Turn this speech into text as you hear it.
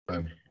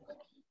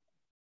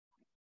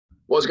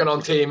What's going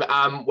on, team?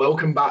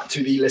 Welcome back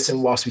to the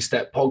Listen Whilst We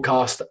Step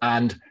podcast.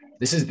 And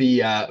this is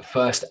the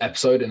first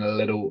episode in a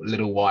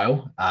little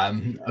while.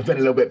 I've been a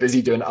little bit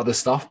busy doing other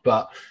stuff,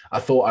 but I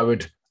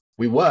thought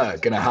we were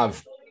going to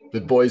have the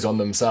boys on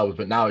themselves,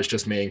 but now it's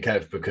just me and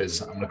Kev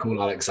because I'm going to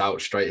call Alex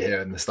out straight here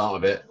in the start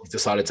of it. He's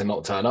decided to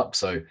not turn up.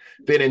 So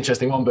be an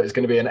interesting one, but it's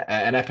going to be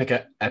an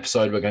epic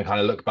episode. We're going to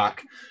kind of look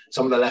back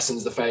some of the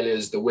lessons, the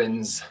failures, the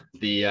wins,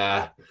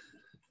 the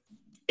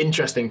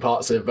interesting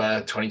parts of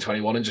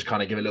 2021 and just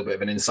kind of give a little bit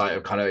of an insight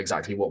of kind of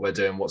exactly what we're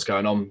doing, what's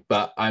going on.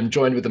 But I'm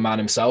joined with the man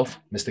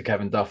himself, Mr.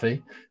 Kevin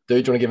Duffy.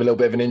 Dude, do you want to give a little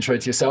bit of an intro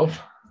to yourself?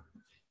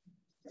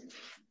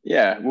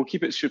 Yeah, we'll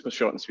keep it super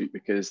short and sweet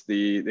because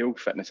the old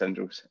fitness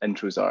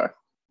intros are,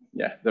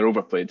 they're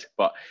overplayed.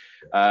 But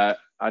I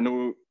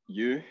know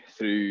you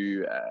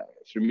through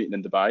meeting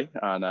in Dubai,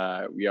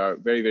 and we are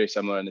very, very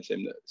similar in the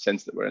same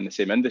sense that we're in the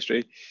same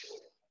industry.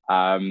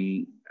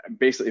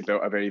 Basically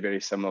built a very,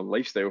 very similar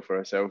lifestyle for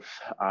ourselves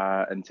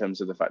in terms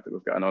of the fact that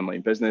we've got an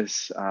online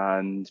business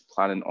and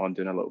planning on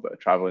doing a little bit of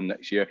traveling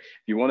next year.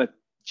 If you want to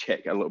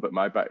check a little bit of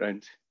my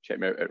background, check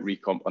me out at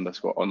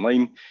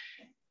recomp_online.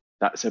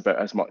 That's about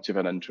as much of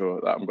an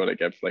intro that I'm going to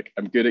give. Like,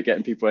 I'm good at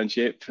getting people in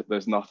shape.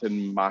 There's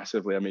nothing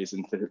massively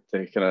amazing to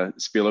kind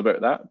of spiel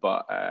about that.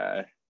 But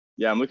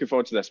I'm looking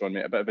forward to this one,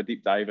 mate. A bit of a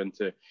deep dive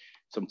into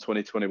some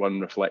 2021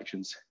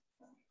 reflections.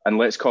 And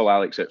let's call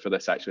Alex out for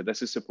this, actually.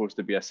 This is supposed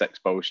to be a six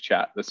balls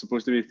chat. There's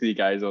supposed to be three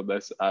guys on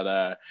this,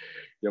 and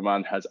your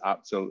man has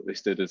absolutely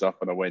stood us up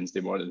on a Wednesday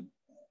morning.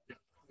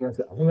 I'm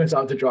going to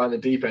start to dry in the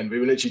deep end. We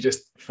were literally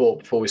just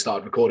thought before we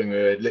started recording, we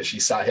were literally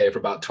sat here for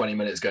about 20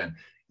 minutes going,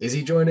 is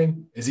he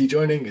joining? Is he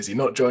joining? Is he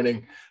not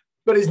joining?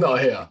 But he's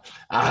not here.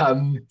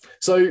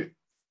 So,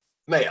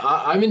 mate,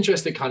 I'm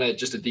interested kind of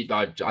just a deep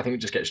dive. I think we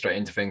just get straight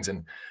into things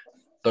and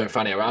don't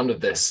fanny around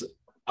with this.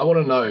 I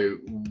want to know,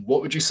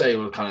 what would you say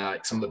were kind of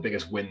like some of the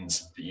biggest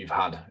wins that you've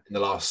had in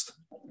the last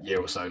year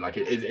or so? Like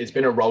it's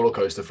been a roller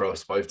coaster for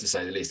us both, to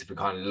say the least. If we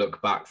kind of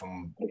look back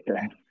from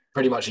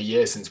pretty much a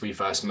year since we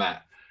first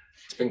met,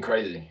 it's been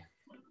crazy.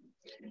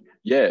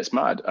 Yeah, it's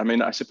mad. I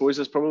mean, I suppose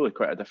there's probably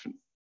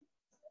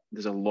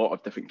there's a lot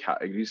of different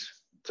categories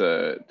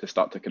to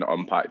start to kind of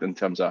unpack in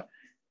terms of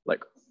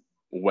like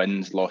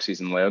wins,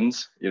 losses, and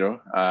learns. You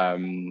know,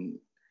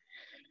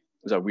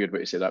 there's a weird way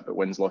to say that, but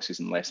wins,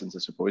 losses, and lessons, I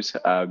suppose.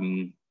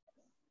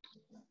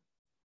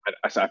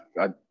 I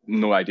had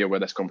no idea where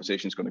this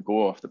conversation is going to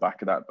go off the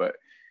back of that, but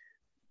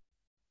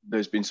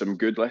there's been some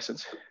good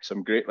lessons,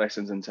 some great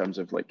lessons in terms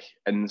of like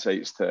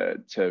insights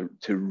to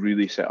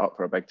really set up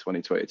for a big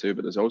 2022.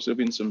 But there's also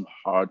been some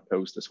hard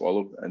pills to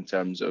swallow in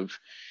terms of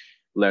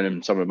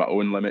learning some of my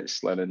own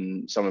limits,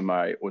 learning some of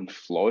my own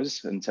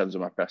flaws in terms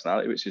of my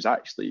personality, which is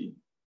actually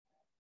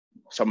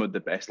some of the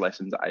best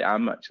lessons that I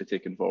am actually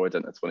taking forward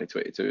into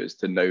 2022 is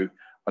to now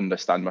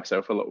understand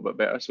myself a little bit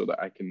better so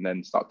that I can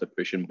then start to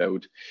push and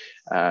build,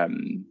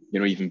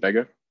 even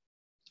bigger.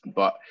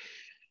 But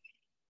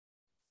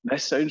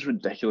this sounds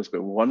ridiculous,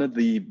 but one of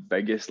the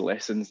biggest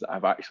lessons that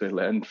I've actually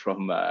learned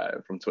from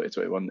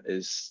 2021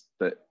 is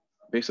that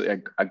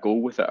basically a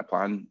goal without a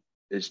plan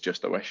is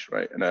just a wish,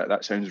 right? And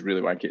that sounds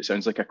really wanky. It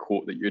sounds like a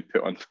quote that you'd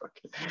put on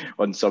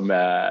some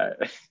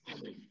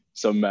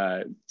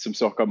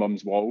soccer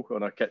mum's wall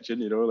on our kitchen,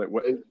 you know, like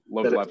what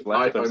love life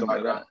left or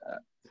something like that.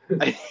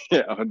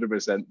 Yeah,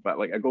 100%. But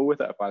like a goal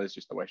without a plan is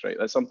just a wish, right?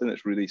 That's something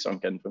that's really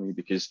sunk in for me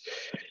because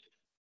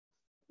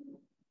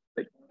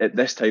like at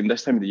this time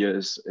of the year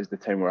is the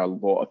time where a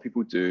lot of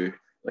people do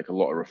like a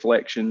lot of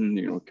reflection,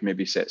 you know, can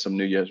maybe set some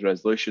New Year's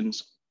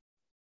resolutions.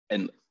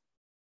 And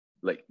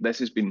like this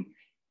has been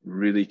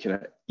really kind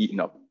of eaten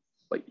up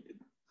like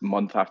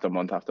month after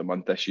month after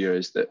month this year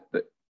is that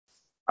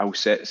I'll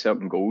set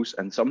certain goals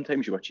and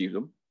sometimes you achieve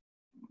them.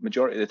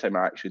 Majority of the time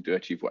I actually do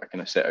achieve what I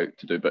kind of set out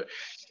to do. But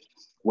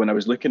when I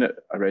was looking at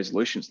a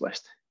resolutions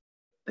list,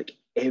 like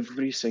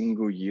every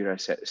single year I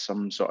set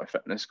some sort of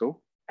fitness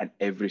goal and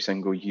every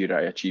single year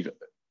I achieve it,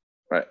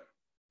 right?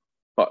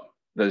 But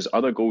there's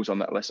other goals on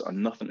that list that are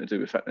nothing to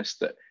do with fitness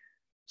that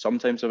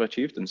sometimes I've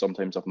achieved and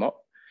sometimes I've not.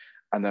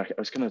 And I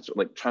was kind of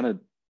like trying to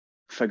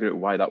figure out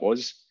why that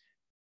was.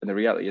 And the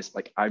reality is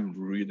like, I'm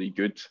really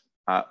good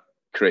at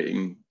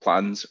creating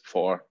plans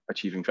for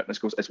achieving fitness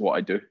goals. It's what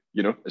I do,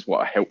 you know, it's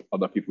what I help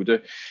other people do.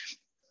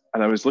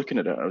 And I was looking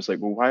at it and I was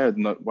like, well, why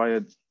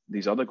had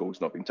these other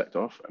goals not been ticked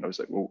off? And I was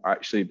like, well,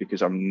 actually,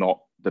 because I'm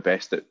not the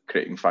best at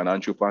creating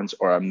financial plans,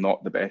 or I'm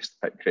not the best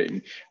at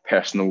creating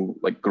personal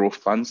like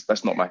growth plans.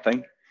 That's not my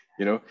thing,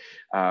 you know?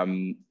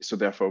 So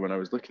therefore, when I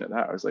was looking at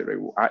that, I was like, right,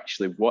 well,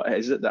 actually, what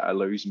is it that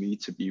allows me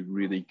to be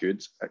really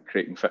good at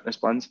creating fitness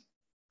plans?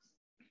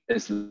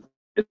 Can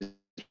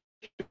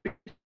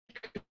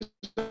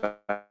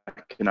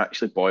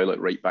actually boil it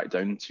right back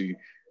down to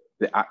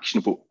the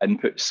actionable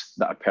inputs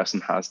that a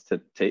person has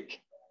to take.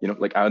 You know,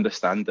 like I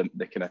understand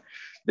the kind of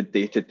the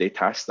day-to-day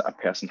tasks that a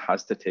person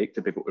has to take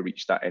to be able to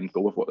reach that end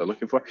goal of what they're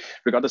looking for,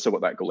 regardless of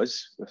what that goal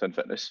is within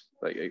fitness.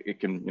 Like it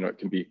can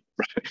be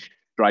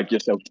drive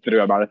yourself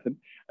through a marathon.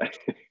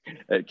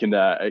 it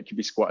can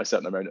be squat a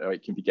certain amount, or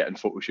it can be getting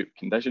photo shoot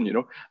condition, you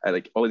know.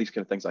 Like all of these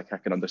kind of things, like I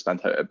can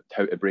understand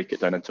how to break it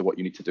down into what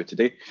you need to do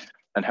today,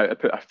 and how to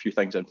put a few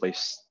things in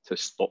place to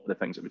stop the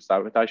things that would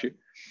sabotage you.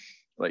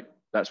 Like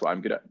that's what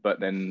I'm good at. But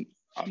then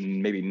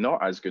I'm maybe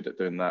not as good at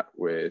doing that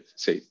with,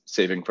 say,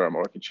 saving for a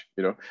mortgage,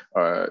 you know,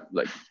 or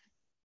like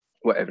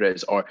whatever it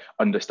is, or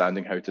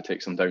understanding how to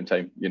take some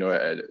downtime, you know,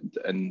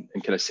 and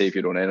kind of save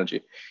your own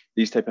energy.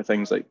 These type of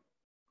things, like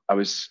I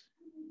was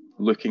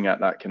looking at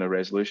that kind of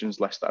resolutions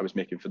list that I was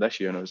making for this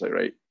year, and I was like,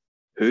 right,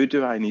 who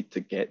do I need to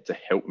get to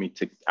help me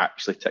to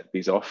actually tick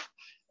these off,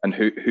 and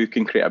who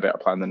can create a better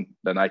plan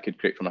than I could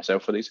create for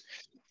myself for these.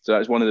 So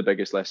that's one of the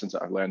biggest lessons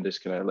that I've learned, is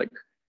kind of like,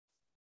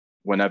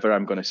 whenever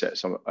I'm going to set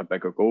a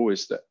bigger goal,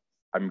 is that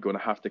I'm going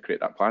to have to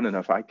create that plan. And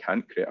if I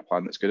can't create a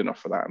plan that's good enough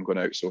for that, I'm going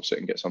to outsource it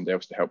and get somebody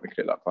else to help me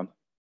create that plan.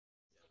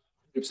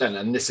 100%.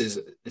 And this is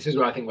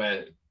where I think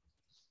we're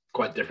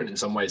quite different in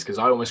some ways, because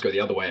I almost go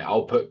the other way.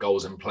 I'll put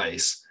goals in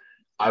place.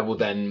 I will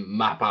then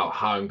map out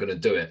how I'm going to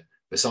do it.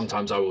 But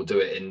sometimes I will do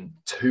it in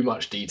too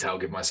much detail,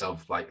 give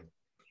myself like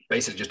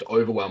basically just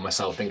overwhelm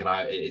myself, thinking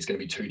it's going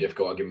to be too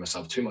difficult. I'll give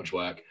myself too much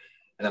work.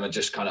 And then I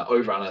just kind of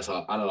overanalyze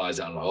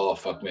it. I'm like, oh,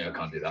 fuck me, I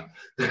can't do that.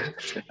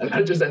 And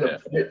I just end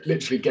up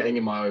literally getting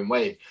in my own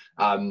way.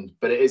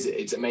 But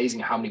it's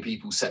amazing how many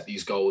people set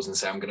these goals and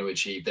say, I'm going to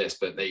achieve this,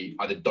 but they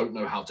either don't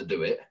know how to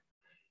do it,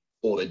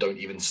 or they don't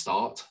even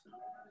start.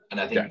 And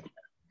I think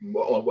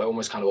we're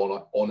almost kind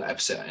of on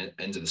opposite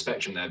ends of the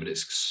spectrum there, but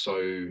it's so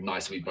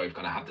nice that we both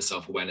kind of have the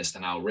self-awareness to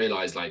now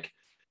realize, like,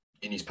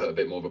 you need to put a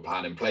bit more of a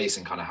plan in place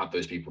and kind of have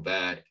those people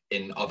there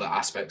in other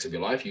aspects of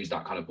your life. Use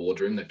that kind of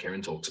boardroom that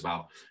Kieran talks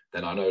about.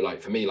 Then I know,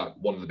 like, for me, like,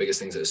 one of the biggest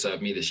things that has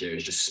served me this year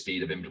is just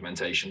speed of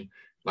implementation.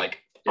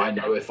 Like, I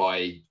know if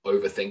I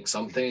overthink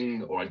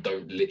something or I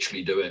don't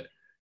literally do it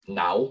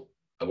now,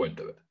 I won't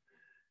do it.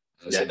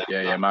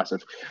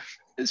 Massive.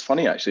 It's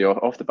funny, actually,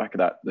 off the back of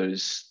that,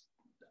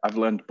 I've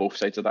learned both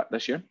sides of that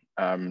this year.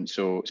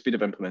 So speed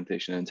of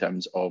implementation in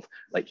terms of,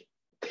 like,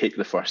 take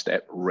the first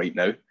step right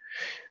now.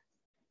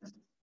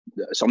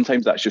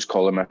 Sometimes that's just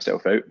calling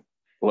myself out,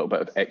 a little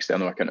bit of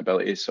external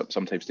accountability. So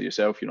sometimes to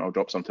yourself, you know, I'll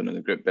drop something in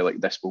the group, be like,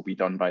 this will be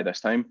done by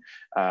this time,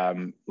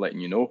 letting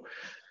you know.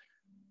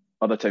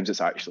 Other times it's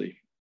actually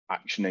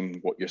actioning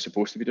what you're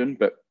supposed to be doing.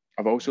 But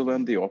I've also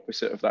learned the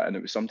opposite of that. And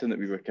it was something that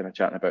we were kind of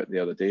chatting about the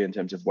other day in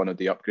terms of one of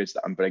the upgrades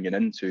that I'm bringing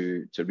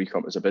into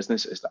Recomp as a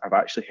business, is that I've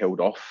actually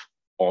held off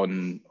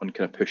on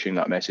kind of pushing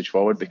that message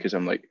forward, because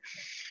I'm like,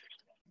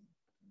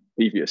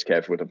 previous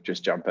Kev would have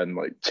just jumped in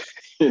like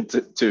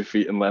 2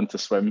 feet and learned to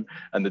swim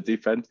in the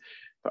deep end.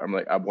 But I'm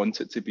like, I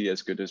want it to be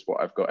as good as what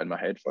I've got in my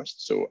head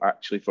first. So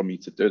actually, for me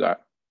to do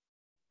that,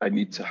 I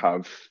need to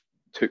have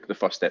took the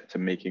first step to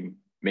making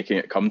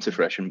it come to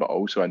fruition, but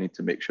also I need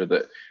to make sure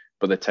that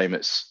by the time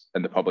it's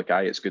in the public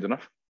eye, it's good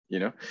enough, you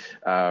know?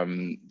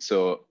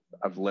 So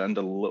I've learned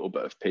a little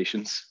bit of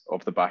patience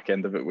off the back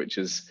end of it, which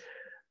is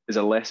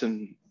a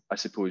lesson, I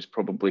suppose,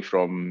 probably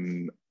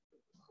from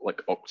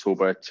like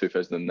October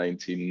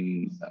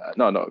 2019,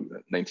 October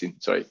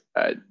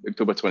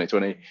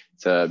 2020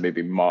 to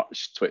maybe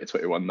March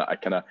 2021, that I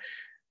kind of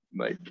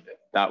like,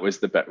 that was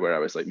the bit where I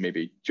was like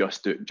maybe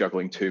just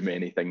juggling too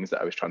many things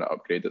that I was trying to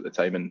upgrade at the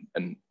time,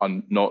 and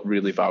not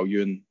really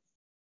valuing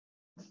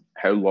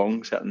how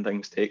long certain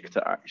things take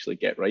to actually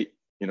get right,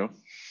 you know?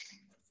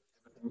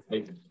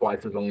 Take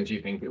twice as long as you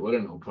think it would,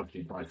 and it'll cost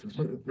you twice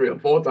 3 or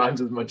 4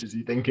 times as much as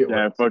you think it would.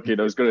 Yeah, fucking,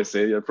 I was going to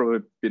say, you're probably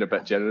being a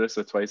bit generous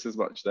with twice as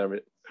much there,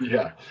 mate.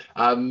 Yeah.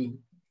 I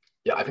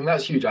think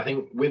that's huge. I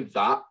think with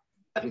that,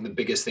 I think the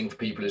biggest thing for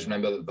people is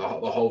remember that the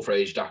whole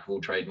phrase, jack of all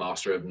trade,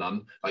 master of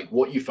none. Like,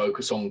 what you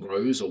focus on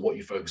grows, or what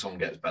you focus on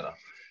gets better.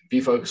 If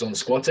you focus on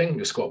squatting,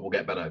 your squat will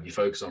get better. If you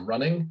focus on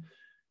running,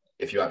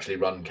 if you actually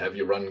run, Kev,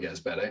 your run gets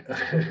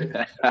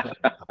better.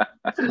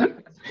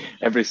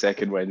 Every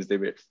second Wednesday,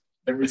 mate.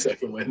 Every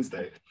second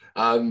Wednesday.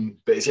 But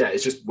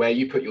it's just where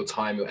you put your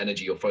time, your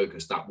energy, your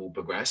focus, that will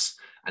progress.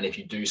 And if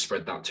you do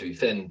spread that too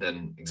thin,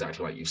 then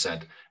exactly like you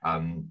said,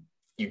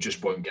 you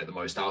just won't get the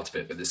most out of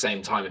it. But at the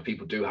same time, if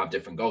people do have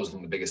different goals, I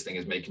think the biggest thing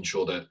is making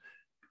sure that,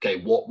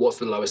 okay, what's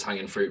the lowest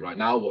hanging fruit right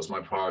now? What's my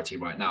priority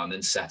right now? And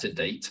then set a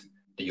date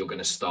that you're going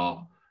to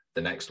start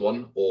the next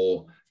one,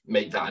 or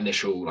make that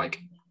initial, like,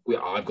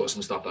 I've got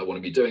some stuff that I want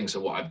to be doing. So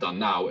what I've done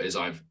now is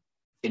I've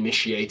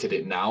initiated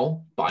it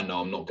now, but I know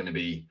I'm not going to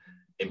be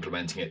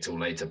implementing it till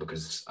later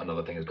because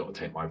another thing has got to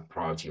take my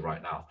priority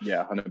right now.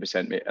 Yeah,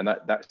 100%, mate. And I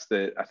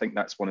think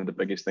that's one of the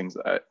biggest things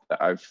that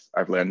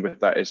I've learned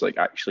with that, is like,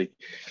 actually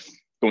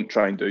don't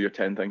try and do your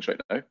 10 things right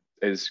now,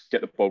 is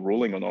get the ball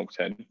rolling on all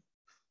 10,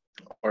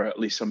 or at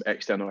least some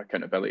external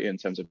accountability in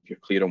terms of you're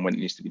clear on when it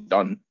needs to be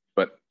done,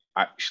 but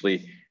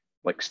actually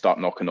like start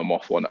knocking them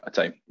off one at a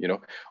time, you know,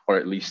 or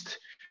at least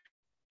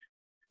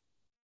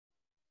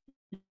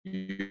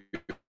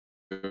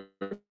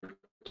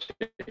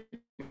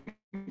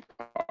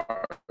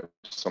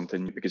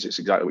something, because it's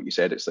exactly what you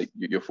said. It's like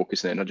your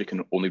focus and energy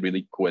can only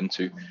really go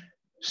into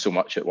so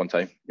much at one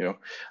time, you know.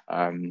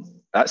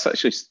 That's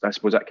actually, I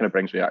suppose that kind of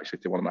brings me actually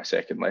to one of my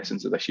second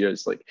lessons of this year,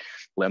 is like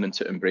learning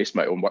to embrace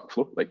my own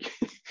workflow. Like,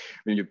 I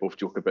mean, you both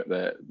joke about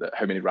the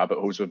how many rabbit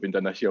holes we've been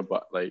done this year,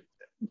 but like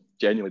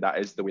genuinely that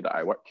is the way that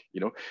I work,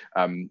 you know.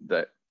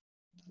 That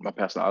my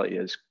personality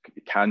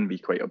can be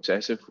quite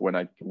obsessive when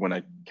I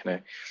kind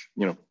of,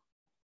 you know,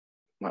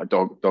 a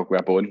dog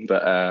with a bone,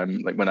 but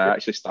like when I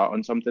actually start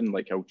on something,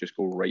 like I'll just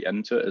go right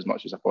into it as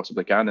much as I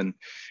possibly can. And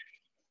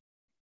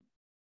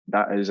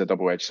that is a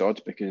double-edged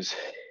sword, because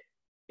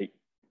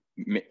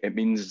it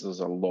means there's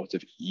a lot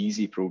of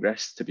easy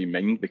progress to be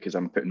mined, because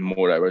I'm putting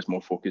more hours,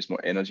 more focus, more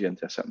energy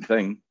into a certain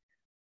thing.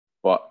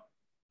 But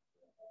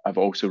I've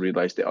also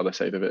realized the other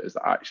side of it is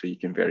that actually you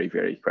can very,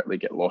 very quickly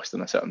get lost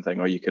in a certain thing,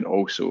 or you can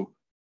also,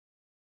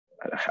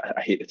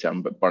 I hate the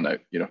term, but burn out,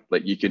 you know,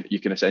 like you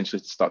can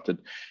essentially start to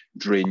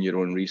drain your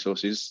own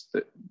resources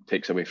that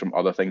takes away from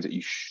other things that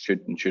you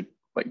should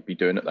like be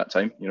doing at that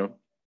time, you know.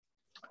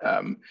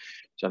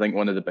 So I think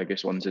one of the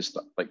biggest ones is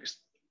that, like,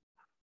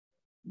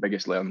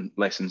 biggest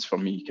lessons for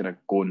me kind of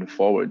going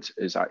forward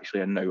is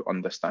actually I now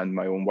understand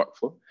my own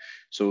workflow.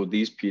 So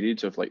these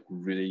periods of like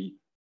really,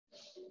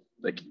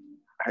 like,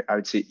 I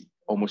would say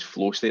almost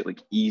flow state,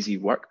 like easy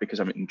work, because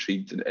I'm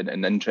intrigued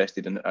and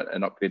interested in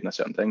upgrading a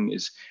certain thing,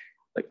 is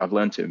like I've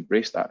learned to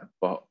embrace that.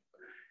 But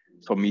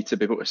for me to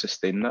be able to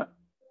sustain that,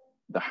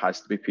 there has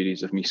to be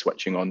periods of me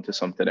switching on to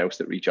something else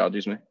that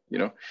recharges me, you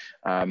know.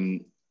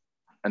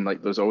 And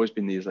like there's always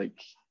been these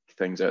like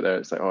things out there,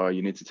 it's like, oh,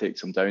 you need to take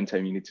some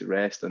downtime, you need to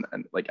rest, and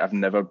like I've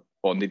never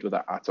bonded with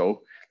that at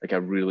all. Like I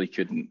really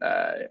couldn't,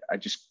 I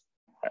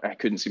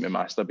couldn't see my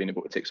master being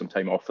able to take some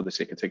time off for the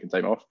sake of taking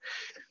time off.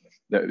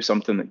 That it was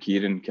something that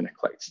Kieran kind of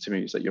clicked to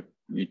me. It's like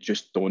you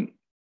just don't,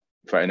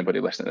 for anybody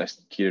listening to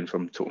this, Kieran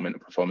from Total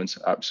Mental Performance,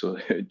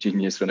 absolute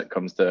genius when it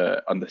comes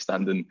to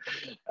understanding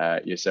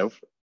yourself.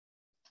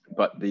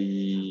 But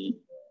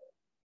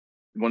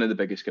one of the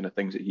biggest kind of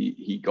things that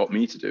he got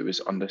me to do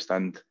is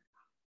understand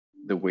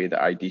the way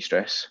that I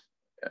de-stress,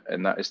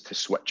 and that is to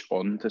switch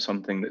on to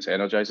something that's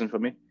energizing for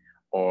me,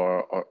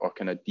 or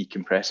kind of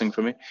decompressing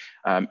for me.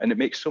 And it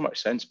makes so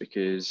much sense,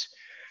 because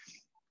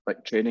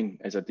like training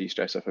is a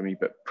de-stressor for me,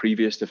 but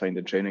previous to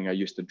finding training, I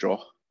used to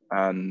draw,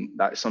 and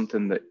that's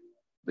something that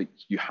like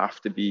you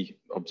have to be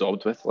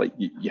absorbed with, like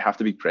you have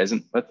to be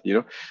present with, you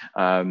know.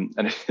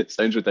 And it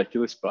sounds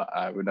ridiculous, but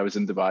when I was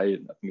in Dubai, I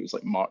think it was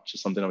like March or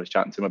something, I was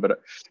chatting to him about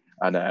it,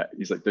 and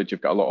he's like, dude,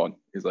 you've got a lot on.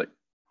 He's like,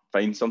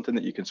 find something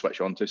that you can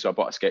switch on to. So I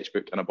bought a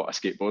sketchbook and I bought a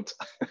skateboard.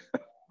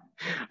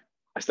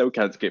 I still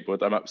can't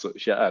skateboard, I'm absolutely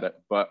shit at it,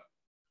 but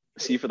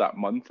see, for that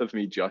month of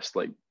me just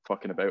like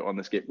fucking about on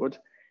the skateboard,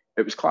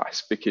 it was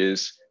class,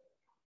 because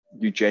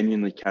you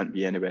genuinely can't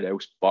be anywhere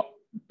else but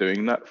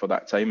doing that for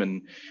that time.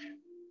 And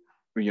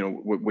you know,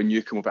 when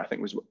you come over, I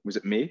think was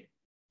it May?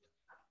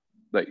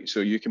 Like,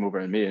 so you came over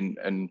in May,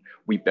 and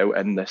we built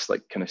in this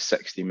like kind of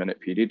 60-minute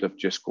period of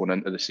just going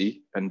into the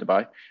sea in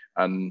Dubai,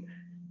 and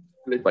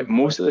like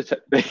most of the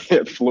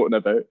time floating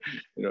about,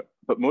 you know,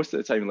 but most of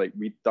the time like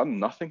we'd done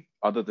nothing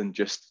other than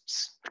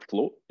just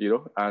float, you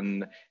know.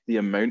 And the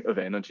amount of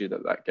energy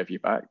that gave you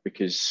back,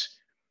 because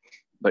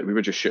like we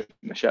were just shooting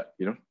the shit,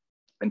 you know,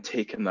 and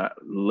taking that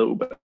little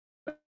bit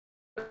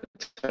of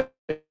time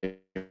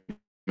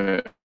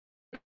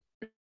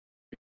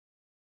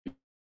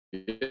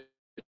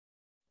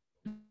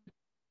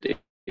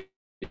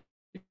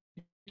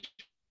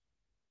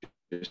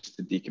just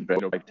to decompress,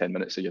 you know, like 10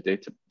 minutes of your day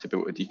to be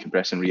able to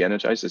decompress and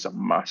re-energize is a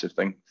massive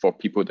thing for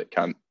people that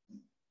can't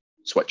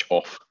switch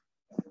off.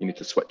 You need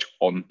to switch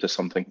on to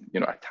something, you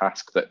know, a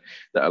task that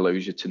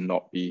allows you to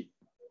not be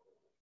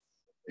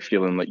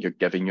feeling like you're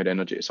giving your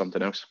energy to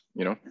something else,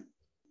 you know.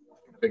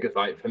 Because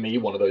like for me,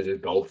 one of those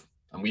is golf,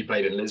 and we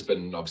played in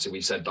Lisbon. Obviously,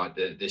 we said like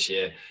this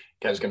year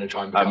Kev's going to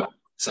try and become a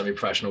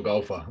semi-professional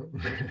golfer.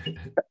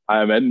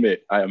 I am in,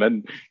 mate. I am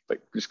in.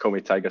 Like, just call me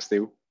Tiger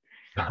Steel.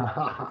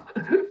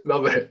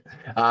 Love it.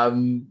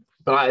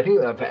 But I think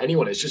that for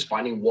anyone, it's just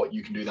finding what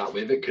you can do that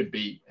with. It could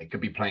be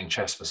playing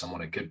chess for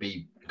someone. It could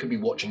be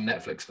watching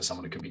Netflix for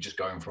someone. It could be just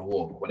going for a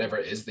walk. Whatever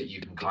it is that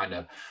you can kind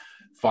of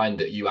find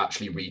that you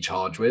actually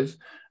recharge with.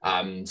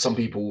 Some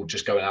people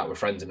just going out with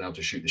friends and being able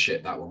to shoot the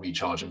shit, that will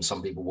recharge them.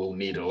 Some people will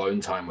need alone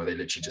time where they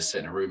literally just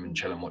sit in a room and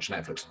chill and watch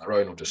Netflix on their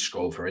own, or just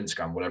scroll for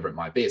Instagram, whatever it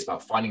might be. It's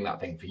about finding that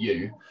thing for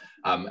you.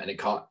 And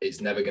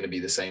it's never going to be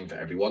the same for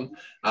everyone.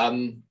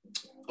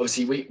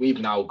 Obviously, we've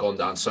now gone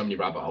down so many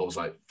rabbit holes.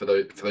 Like for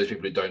those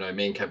people who don't know,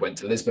 me and Kev went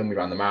to Lisbon. We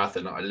ran the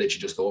marathon. I literally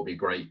just thought it'd be a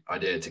great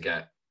idea to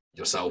get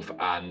yourself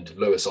and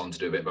Lewis on to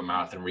do a bit of a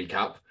marathon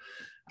recap.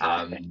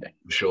 For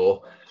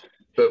sure.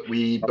 But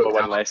we booked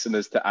one lesson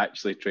is to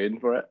actually train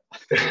for it.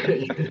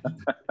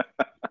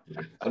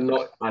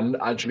 and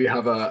actually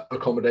have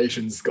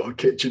accommodations, got a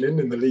kitchen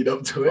in the lead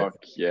up to it. Fuck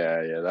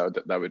yeah,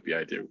 that would be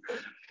ideal.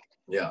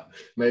 Yeah,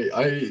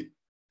 mate.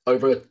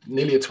 Over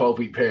nearly a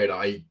 12-week period,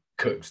 I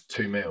cooked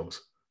 2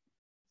 meals.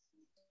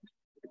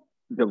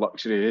 The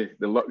luxury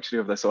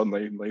of this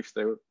online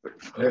lifestyle.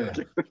 Yeah.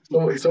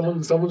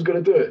 Someone's got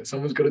to do it.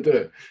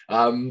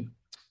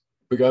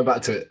 We're going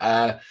back to it.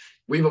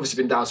 we've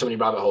obviously been down so many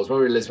rabbit holes. When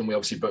we were in Lisbon, we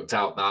obviously booked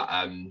out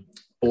that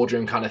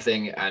boardroom kind of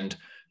thing. And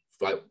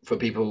like for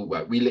people,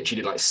 we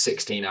literally did like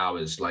 16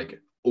 hours,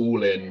 like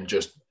all in,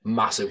 just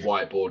massive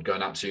whiteboard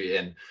going absolutely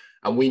in.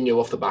 And we knew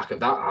off the back of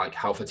that, like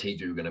how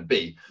fatigued we were going to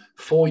be.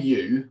 For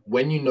you,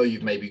 when you know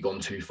you've maybe gone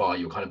too far,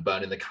 you're kind of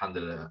burning the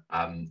candle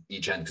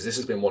each end, because this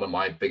has been one of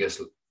my biggest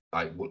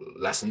like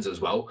lessons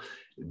as well.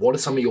 What are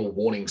some of your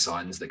warning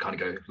signs that kind of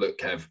go, look,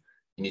 Kev,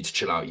 you need to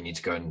chill out, you need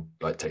to go and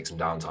like take some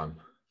downtime?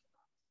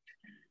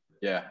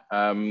 Yeah.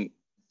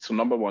 So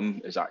number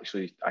one is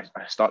actually,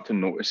 I start to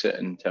notice it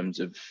in terms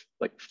of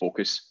like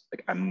focus.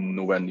 Like I'm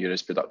nowhere near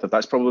as productive.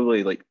 That's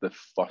probably like the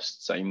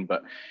first sign.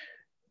 But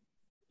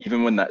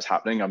even when that's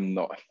happening, I'm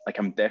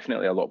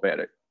definitely a lot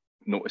better at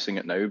noticing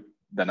it now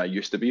than I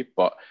used to be.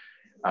 But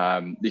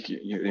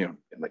you know,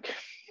 like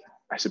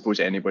I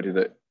suppose anybody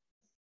that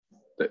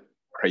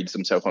prides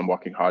themselves on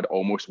working hard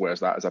almost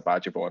wears that as a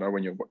badge of honor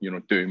when you're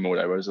doing more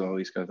hours and all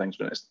these kind of things,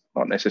 when it's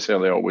not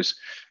necessarily always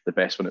the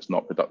best when it's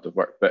not productive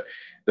work. But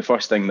the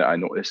first thing that I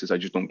notice is I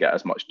just don't get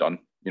as much done.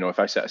 You know, if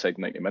I set aside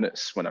 90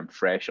 minutes when I'm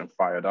fresh and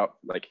fired up,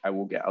 like I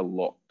will get a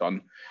lot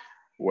done.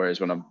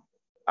 Whereas when I'm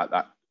at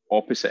that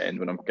opposite end,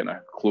 when I'm kind of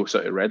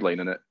closer to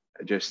redlining it,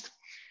 I just,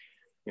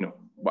 you know,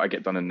 what I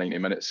get done in 90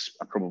 minutes,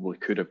 I probably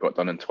could have got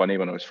done in 20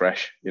 when I was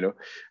fresh, you know.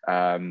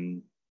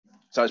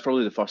 So that's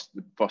probably the first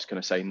kind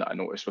of sign that I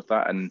noticed with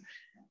that. And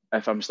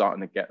if I'm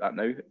starting to get that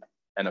now,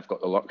 and I've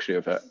got the luxury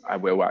of it, I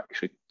will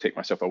actually take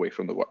myself away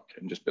from the work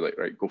and just be like,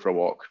 right, go for a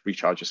walk,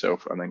 recharge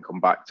yourself, and then come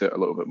back to it a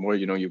little bit more.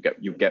 You know, you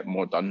get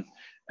more done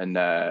in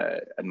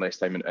less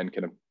time, and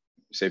kind of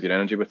save your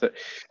energy with it.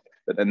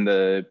 But then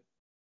the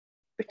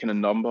kind of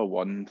number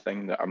one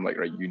thing that I'm like,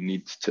 right, you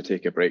need to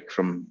take a break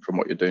from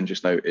what you're doing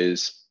just now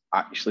is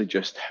actually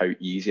just how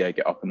easy I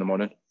get up in the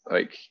morning.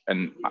 Like,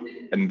 and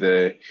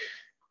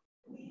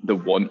the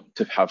want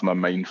to have my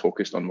mind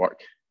focused on work,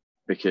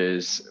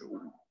 because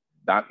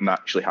that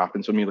naturally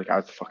happens for me. Like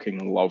I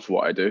fucking love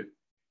what I do.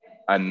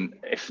 And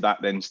if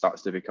that then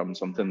starts to become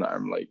something that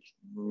I'm like,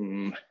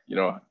 you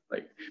know,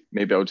 like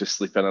maybe I'll just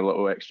sleep in a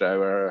little extra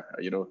hour,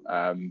 you know,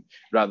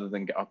 rather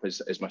than get up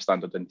as my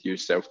standard interview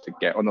self to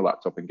get on the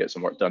laptop and get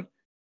some work done.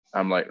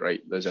 I'm like, right,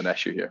 there's an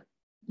issue here,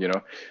 you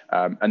know.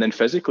 And then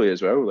physically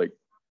as well, like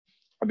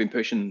I've been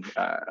pushing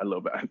a little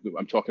bit.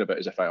 I'm talking about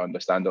as if I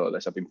understand all of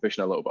this. I've been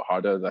pushing a little bit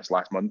harder this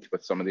last month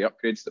with some of the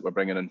upgrades that we're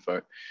bringing in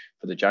for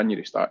the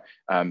January start.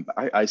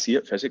 But I see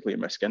it physically in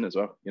my skin as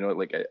well. You know,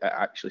 like it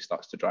actually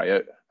starts to dry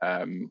out,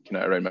 kind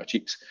of around my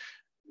cheeks.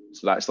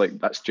 So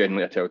that's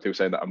generally a telltale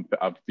sign that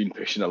I've been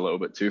pushing a little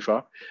bit too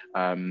far.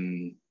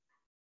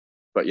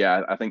 But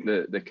yeah, I think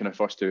the kind of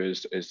first two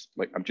is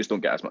like I just don't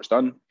get as much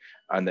done,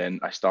 and then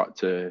I start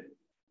to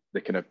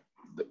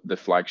the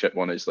flagship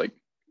one is like,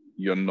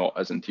 you're not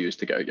as enthused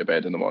to get out of your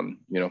bed in the morning,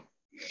 you know.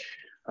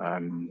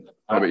 How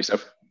about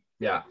yourself?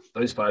 Yeah,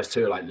 those first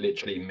two are like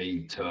literally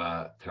me to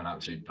an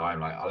absolute time.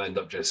 Like I'll end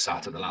up just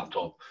sat at the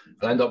laptop.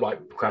 I'll end up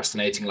like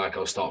procrastinating. Like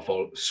I'll start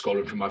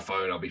scrolling through my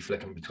phone. I'll be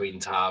flicking between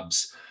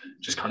tabs,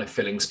 just kind of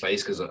filling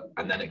space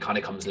and then it kind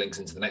of links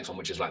into the next one,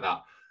 which is like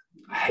that.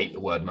 I hate the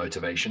word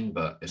motivation,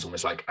 but it's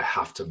almost like I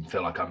have to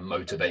feel like I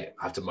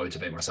have to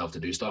motivate myself to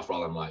do stuff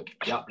rather than like,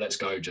 yeah, let's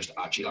go. Just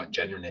actually like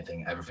genuinely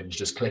think everything's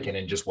just clicking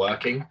and just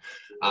working.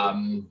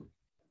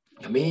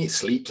 For me,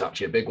 sleep's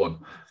actually a big one.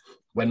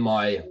 When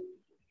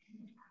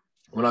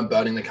I'm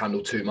burning the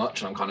candle too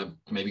much and I'm kind of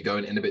maybe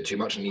going in a bit too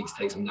much and need to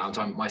take some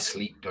downtime, my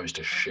sleep goes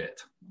to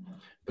shit.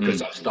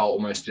 Because I start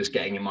almost just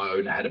getting in my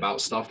own head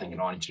about stuff, thinking,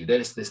 oh, I need to do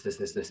this.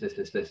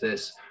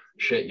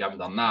 Shit, you haven't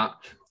done that.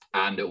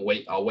 And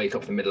I'll wake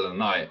up in the middle of the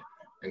night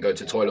and go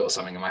to the toilet or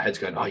something, and my head's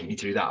going, oh, you need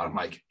to do that. And I'm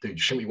like, dude, you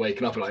shouldn't be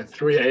waking up at like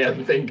 3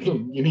 a.m.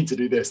 thinking you need to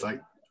do this. Like,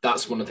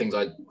 that's one of the things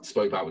I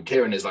spoke about with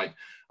Kieran is like,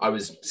 I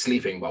was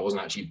sleeping, but I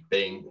wasn't actually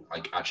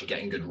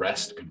getting good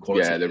rest, good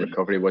quality. Yeah, the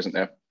recovery wasn't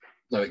there.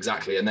 No,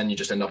 exactly. And then you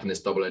just end up in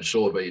this double-edged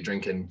sword where you're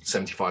drinking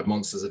 75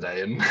 Monsters a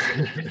day and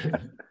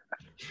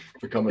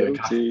becoming a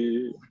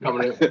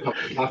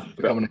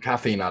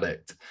caffeine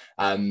addict.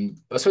 I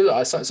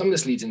suppose some of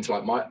this leads into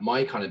like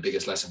my kind of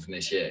biggest lesson from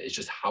this year is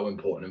just how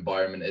important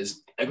environment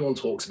is. Everyone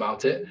talks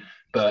about it,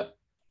 but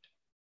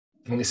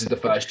I think this is the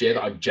first year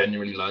that I've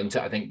genuinely learned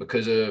it. I think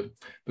because of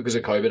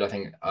COVID, I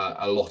think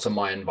a lot of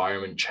my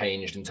environment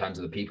changed in terms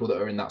of the people that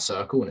are in that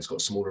circle, and it's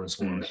got smaller and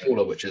smaller and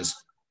smaller, which is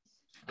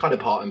kind of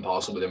part and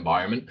parcel with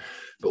environment,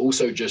 but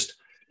also just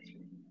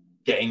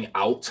getting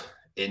out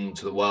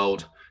into the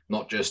world,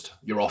 not just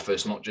your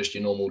office, not just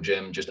your normal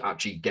gym, just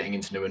actually getting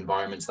into new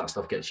environments. That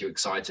stuff gets you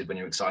excited. When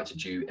you're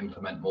excited, you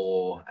implement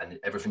more and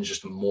everything's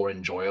just more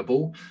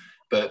enjoyable.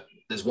 But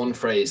there's one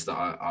phrase that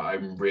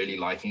I'm really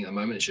liking at the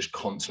moment. It's just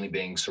constantly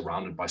being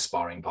surrounded by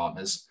sparring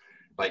partners.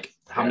 Like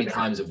how many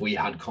times have we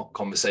had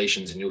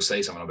conversations and you'll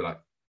say something, I'll be like,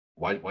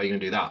 why are you going to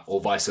do that? Or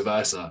vice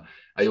versa.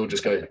 And you'll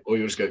just go,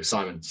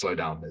 Simon, slow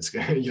down.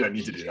 You don't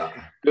need to do that.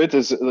 It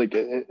is like,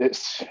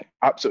 it's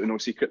absolutely no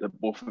secret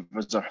that both of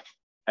us are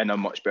in a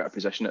much better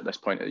position at this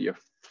point of the year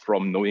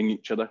from knowing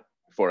each other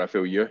for a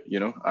full year,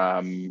 you know.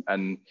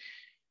 And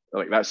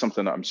like that's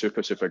something that I'm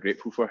super, super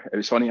grateful for. It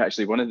was funny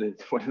actually. One of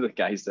the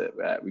guys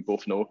that we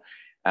both know,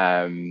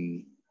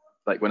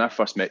 like when I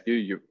first met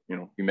you,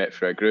 you met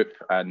through a group,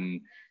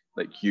 and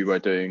like you were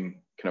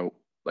doing kind of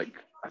like,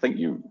 I think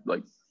you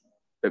like,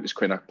 it was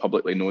kind of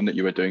publicly known that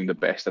you were doing the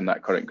best in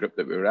that current group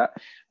that we were at,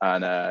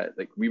 and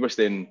like we were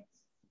staying,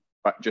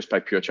 just by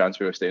pure chance,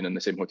 we were staying in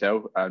the same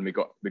hotel, and we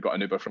got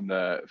an Uber from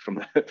the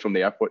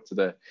airport to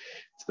the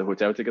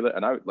hotel together.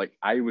 And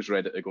I was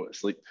ready to go to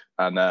sleep,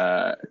 and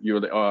you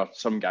were like, oh,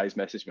 some guys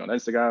messaged me on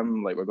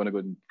Instagram, like we're going to go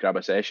and grab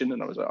a session,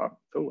 and I was like, oh,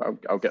 cool,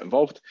 I'll get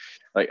involved.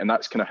 Like, and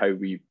that's kind of how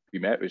we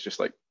met. It was just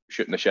like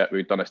shooting the shit.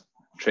 We'd done a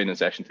training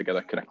session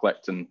together, kind of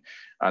clicked, and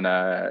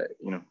the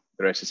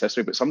rest is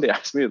history. But somebody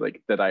asked me,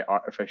 like, did I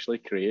artificially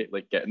create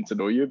like getting to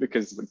know you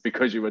because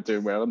you were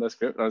doing well in this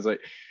group? And I was like,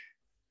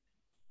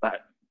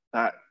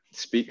 that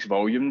speaks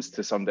volumes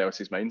to somebody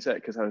else's mindset,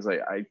 because I was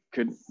like, I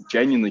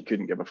genuinely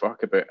couldn't give a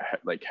fuck about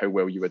like how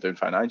well you were doing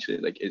financially.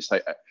 Like, it's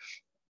like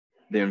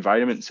the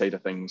environment side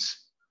of things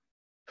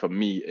for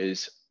me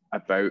is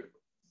about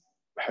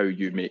how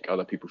you make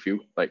other people feel,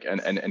 like,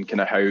 and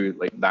kind of how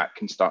like that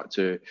can start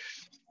to,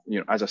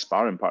 as a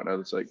sparring partner,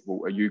 it's like,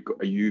 well,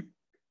 are you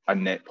a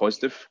net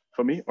positive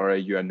for me, or are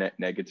you a net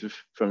negative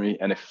for me?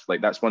 And if like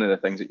that's one of the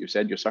things that you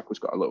said, your circle's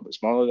got a little bit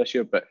smaller this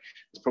year, but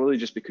it's probably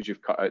just because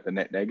you've cut out the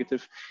net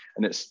negative.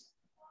 And it's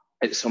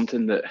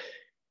something that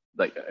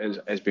like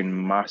has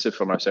been massive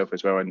for myself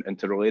as well. And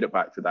to relate it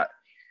back to that,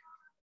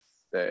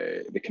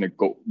 the kind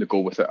of the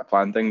goal without a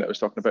plan thing that I was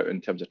talking about in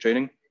terms of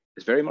training,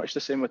 it's very much the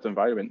same with the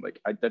environment. Like,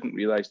 I didn't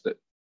realize that,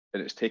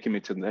 and it's taken me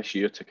to this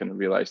year to kind of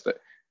realize that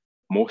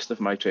most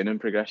of my training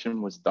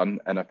progression was done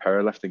in a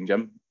powerlifting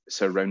gym,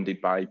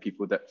 surrounded by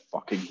people that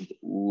fucking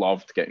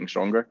loved getting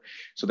stronger.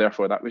 So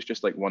therefore, that was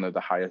just like one of the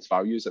highest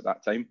values at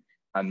that time.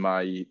 And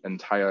my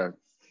entire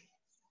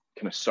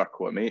kind of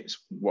circle of mates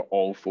were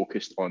all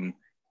focused on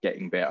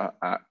getting better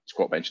at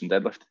squat, bench, and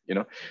deadlift,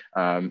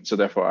 so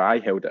therefore I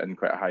held it in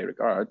quite a high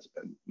regard.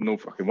 No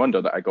fucking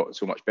wonder that I got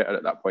so much better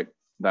at that point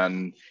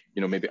than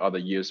maybe other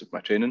years of my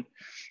training.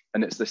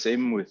 And it's the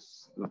same with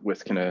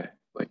kind of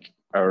like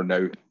our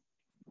now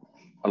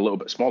a little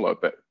bit smaller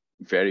but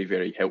very,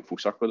 very helpful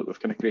circle that we've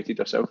kind of created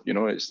ourselves.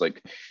 It's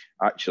like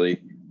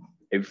actually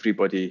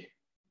everybody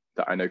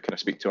that I now kind of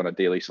speak to on a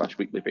daily /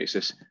 weekly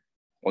basis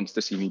wants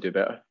to see me do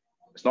better.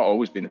 It's not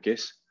always been the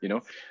case,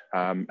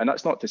 and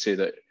that's not to say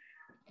that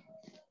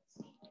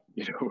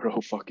we're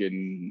all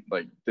fucking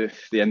like the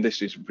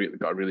industry's really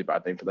got a really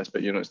bad name for this,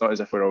 but it's not as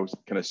if we're all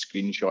kind of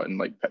screenshotting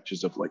like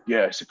pictures of like,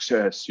 yeah,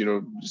 success,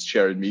 just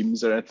sharing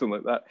memes or anything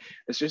like that.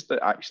 It's just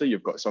that actually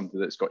you've got somebody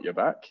that's got your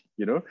back,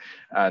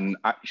 and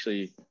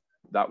actually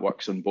that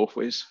works in both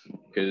ways,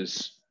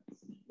 because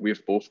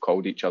we've both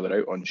called each other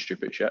out on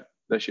stupid shit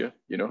this year,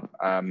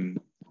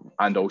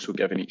 and also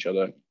given each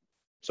other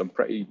some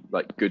pretty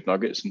like good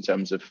nuggets in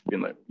terms of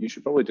being like, you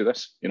should probably do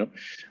this,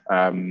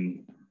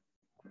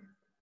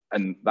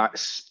 and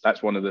that's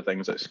one of the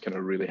things that's kind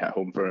of really hit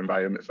home for our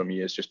environment for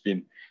me, is just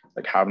being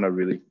like having a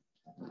really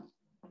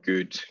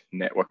good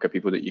network of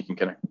people that you can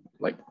kind of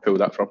like pull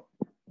that from.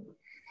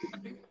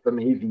 For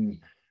me,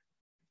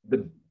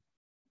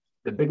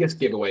 the biggest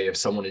giveaway if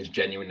someone is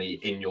genuinely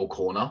in your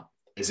corner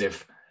is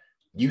if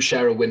you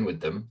share a win with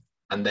them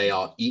and they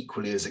are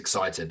equally as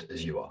excited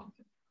as you are.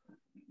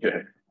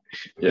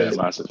 Yeah,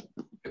 massive.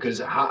 Because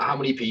how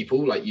many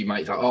people, like, you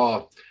might think,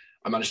 oh,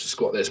 I managed to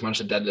squat this,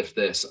 managed to deadlift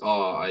this,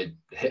 oh, I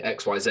hit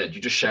X, Y, Z.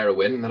 You just share a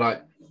win and they're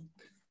like,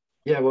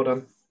 yeah, well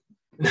done.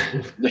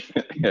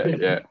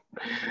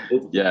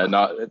 yeah.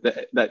 No,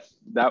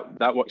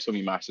 that works for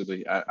me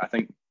massively. I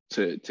think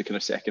to kind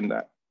of second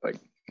that, like,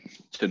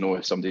 to know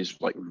if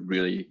somebody's like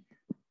really,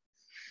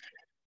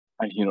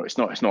 and it's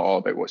not all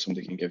about what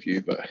somebody can give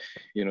you, but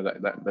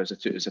that there's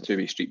a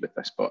two-way street with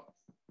this. But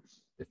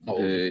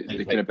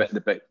the kind of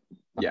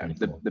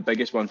the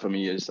biggest one for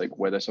me is like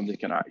whether somebody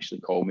can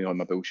actually call me on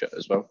my bullshit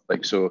as well.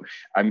 Like, so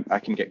I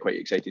can get quite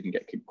excited and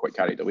get quite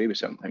carried away with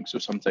certain things. So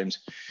sometimes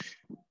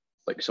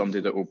like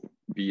somebody that will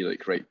be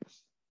like, right,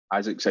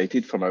 as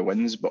excited for my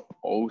wins, but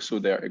also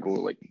there to go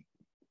like,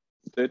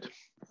 dude,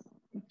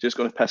 just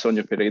going to piss on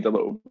your parade a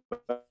little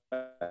bit.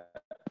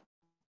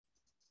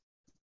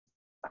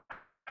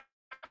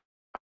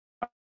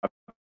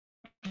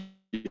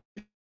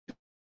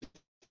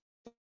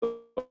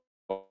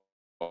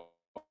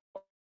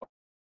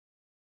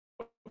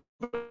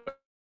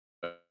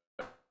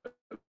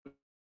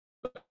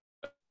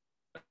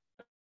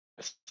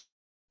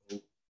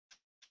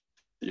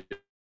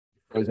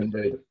 Frozen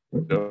dude.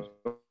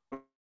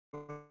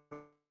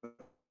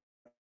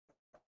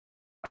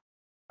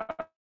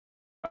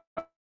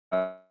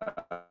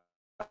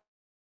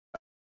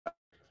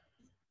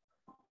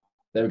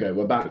 There we go.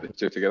 We're back. The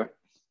two together.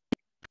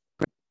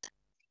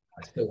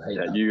 I still hate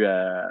that.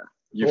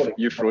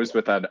 You froze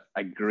with a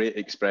great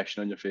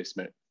expression on your face,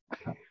 mate.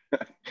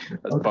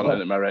 That's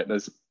burning at my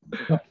retinas.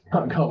 I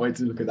can't wait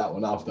to look at that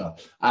one after.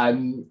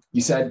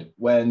 You said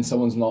when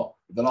someone's not,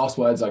 the last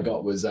words I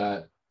got was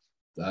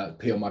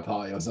pee on my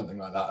party or something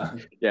like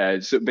that. Yeah,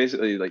 so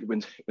basically, like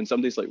when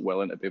somebody's like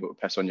willing to be able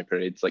to piss on your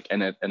parades, like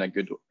in a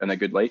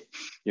good light,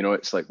 you know,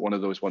 it's like one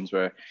of those ones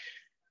where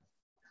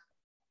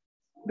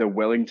they're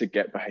willing to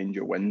get behind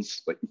your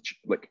wins,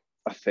 like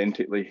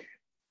authentically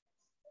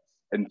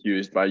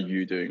enthused by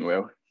you doing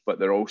well, but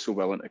they're also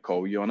willing to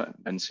call you on it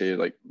and say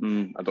like,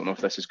 I don't know if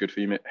this is good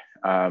for you, mate,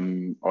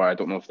 or I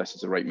don't know if this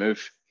is the right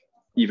move,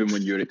 even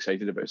when you're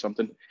excited about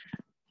something.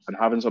 And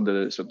having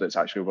somebody that's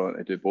actually willing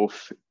to do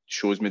both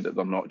shows me that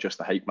they're not just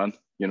a hype man.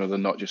 You know, they're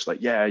not just like,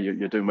 yeah,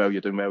 you're doing well,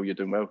 you're doing well, you're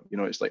doing well. You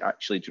know, it's like,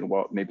 actually, do you know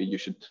what? Maybe you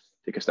should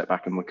take a step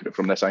back and look at it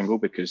from this angle,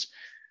 because,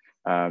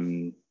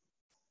 and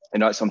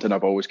that's something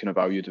I've always kind of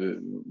valued.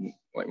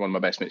 Like one of my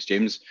best mates,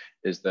 James,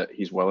 is that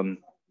he's willing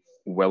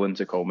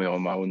to call me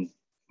on my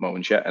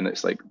own shit, and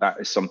it's like that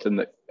is something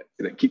that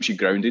keeps you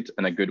grounded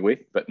in a good way,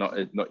 but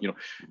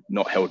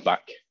not held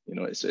back. You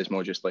know, it's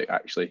more just like,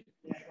 actually,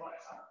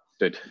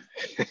 dude,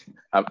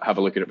 have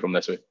a look at it from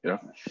this way, you know.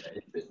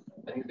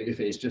 I think if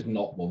it's just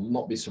not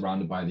be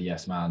surrounded by the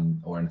yes man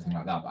or anything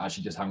like that, but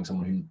actually just having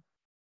someone who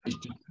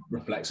just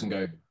reflects and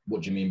go,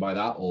 what do you mean by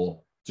that?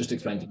 Or just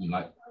explain to me,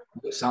 like,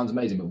 it sounds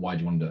amazing, but why do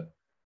you want to do it?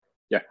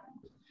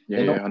 Yeah,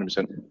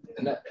 100%.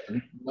 And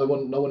no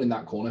one in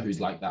that corner who's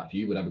like that for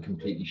you would ever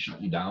completely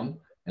shut you down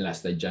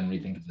unless they generally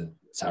think it's a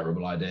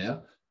terrible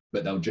idea.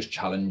 But they'll just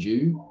challenge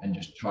you and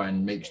just try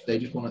and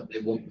they want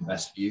the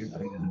best for you. I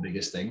think that's the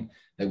biggest thing.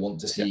 They want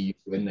to see you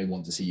win. They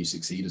want to see you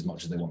succeed as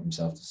much as they want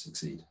themselves to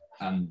succeed.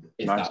 And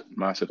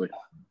massively,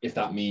 if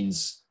that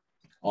means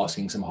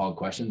asking some hard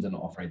questions, they're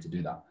not afraid to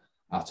do that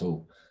at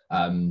all.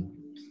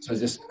 So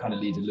this kind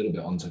of leads a little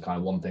bit onto kind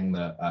of one thing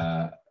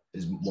that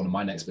is one of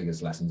my next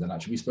biggest lessons. And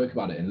actually we spoke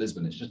about it in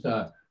Lisbon. It's just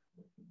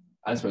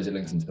I suppose it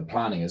links into the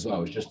planning as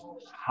well. It's just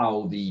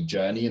how the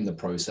journey and the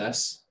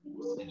process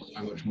is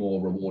so much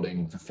more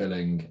rewarding,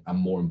 fulfilling, and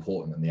more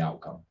important than the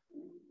outcome.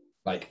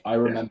 Like I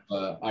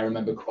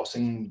remember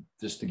crossing,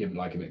 just to give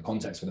like a bit of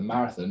context for the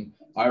marathon,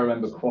 I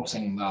remember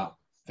crossing that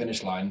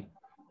finish line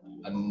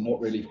and not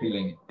really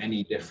feeling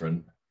any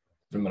different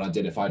from what I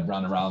did if I'd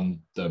run around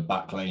the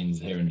back lanes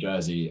here in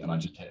Jersey and I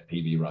just hit a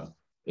PB run.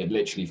 It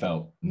literally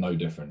felt no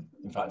different.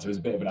 In fact, it was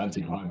a bit of an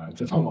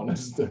anticlimax, if I'm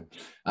honest.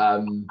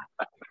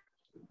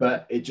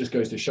 But it just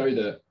goes to show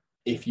that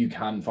if you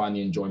can find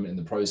the enjoyment in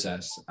the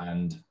process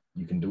and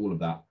you can do all of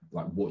that,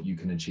 like what you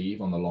can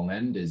achieve on the long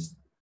end it's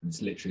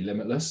literally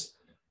limitless,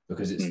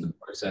 because it's the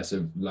process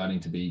of learning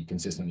to be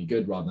consistently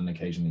good rather than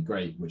occasionally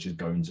great, which is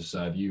going to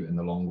serve you in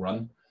the long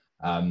run.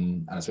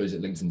 And I suppose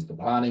it links into the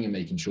planning and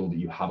making sure that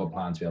you have a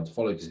plan to be able to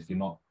follow, because if you're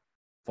not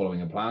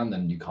following a plan,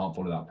 then you can't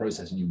follow that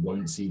process and you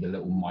won't see the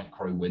little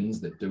micro wins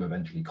that do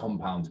eventually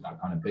compound to that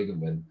kind of bigger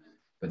win.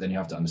 But then you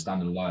have to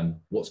understand and learn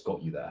what's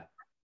got you there.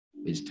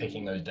 It's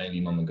ticking those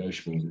daily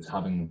non-negotiables. It's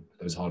having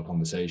those hard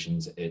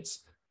conversations.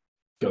 It's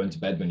going to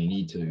bed when you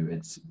need to.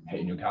 It's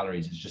hitting your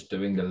calories. It's just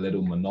doing the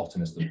little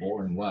monotonous, the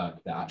boring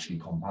work that actually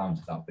compounds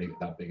that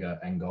bigger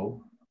end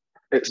goal.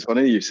 It's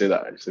funny you say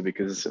that, actually,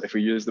 because if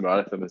we use the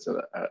marathon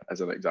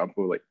as an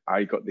example, like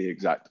I got the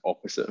exact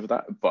opposite of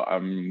that, but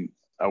I'm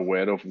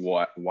aware of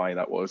why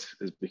that was,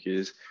 is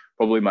because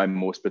probably my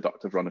most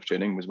productive run of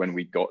training was when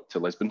we got to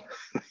Lisbon,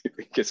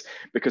 because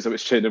I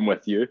was training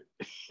with you.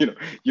 You know,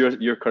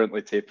 you're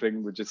currently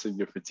tapering, reducing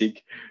your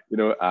fatigue. You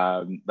know,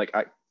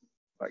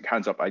 like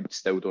hands up, I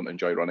still don't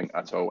enjoy running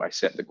at all. I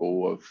set the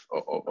goal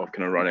of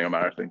kind of running a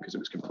marathon because it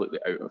was completely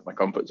out of my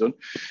comfort zone,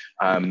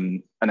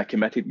 and I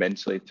committed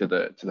mentally to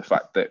the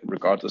fact that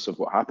regardless of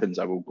what happens,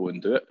 I will go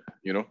and do it.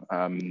 You know,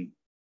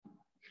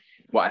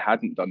 what I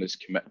hadn't done is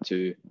commit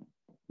to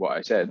what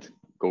I said.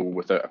 Go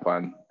without a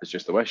plan is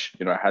just a wish.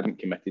 You know, I hadn't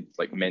committed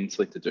like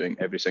mentally to doing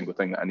every single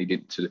thing that I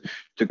needed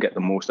to get the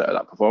most out of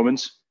that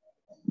performance.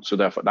 So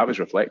therefore, that was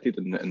reflected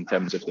in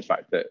terms of the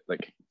fact that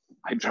like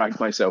I dragged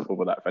myself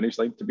over that finish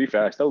line. To be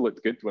fair, I still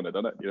looked good when I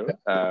done it. You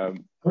know,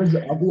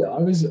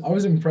 I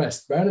was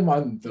impressed. Bearing in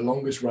mind the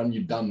longest run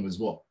you'd done was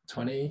what,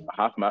 20? A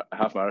half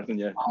marathon,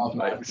 yeah. Half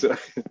marathon. Like, so,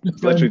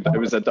 literally,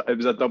 it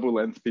was a double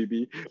length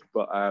PB.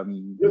 But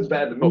it was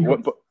better than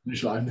me.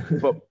 Finish line.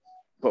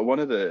 But one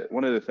of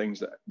the things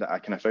that I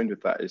kind of found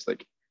with that is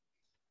like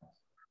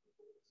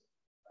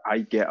I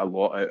get a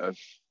lot out of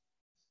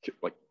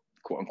like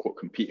quote unquote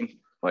competing,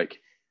 like,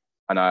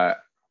 and I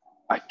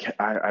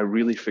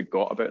really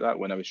forgot about that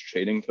when I was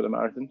training for the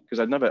marathon,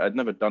 because I'd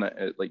never done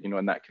it like, you know,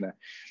 in that kind of,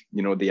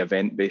 you know, the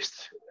event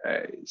based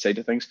side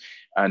of things.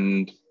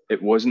 And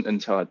it wasn't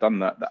until I'd done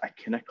that I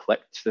kind of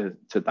clicked to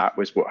that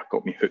was what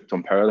got me hooked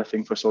on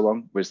powerlifting for so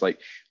long, was like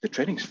the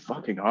training's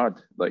fucking hard.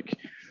 Like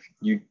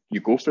you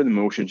go through the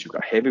motions, you've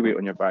got heavy weight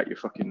on your back,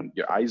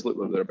 your eyes look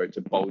like they're about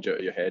to bulge out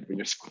of your head when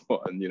you're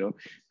squatting, you know,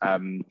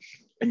 and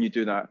you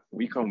do that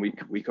week on week,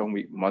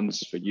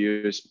 months, for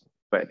years.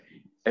 But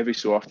every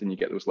so often you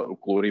get those little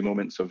glory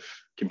moments of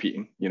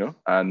competing, you know,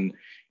 and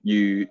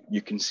you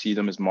can see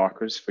them as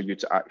markers for you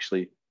to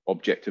actually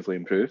objectively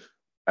improve.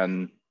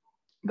 And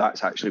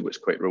that's actually what's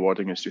quite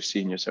rewarding, is just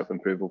seeing yourself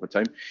improve over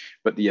time.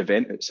 But the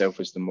event itself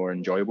is the more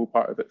enjoyable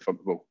part of it,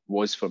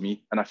 was for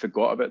me. And I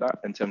forgot about that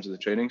in terms of the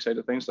training side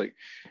of things. Like,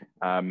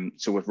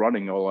 so with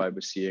running, all I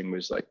was seeing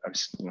was like, I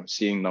was,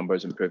 seeing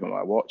numbers improve on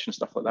my watch and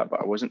stuff like that,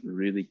 but I wasn't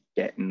really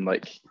getting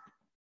like,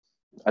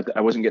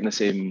 I wasn't getting the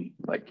same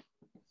like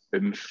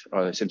oomph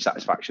or the same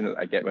satisfaction that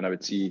I get when I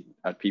would see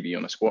a PB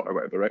on a squat or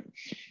whatever, right?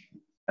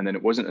 And then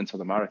it wasn't until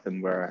the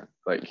marathon where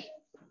like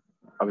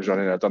I was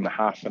running, I'd done the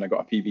half and I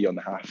got a PB on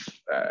the half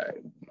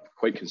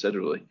quite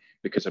considerably,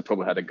 because I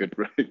probably had a good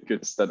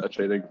stint of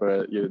training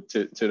for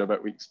two and a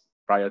bit weeks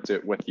prior to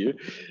it with you.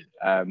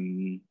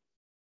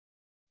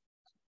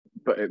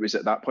 But it was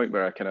at that point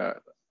where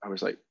I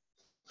was like,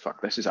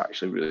 fuck, this is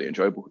actually really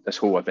enjoyable. This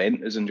whole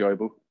event is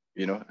enjoyable,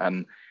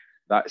 and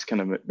that's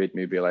kind of made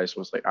me realize,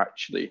 was like,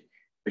 actually,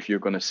 if you're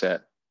going to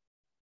set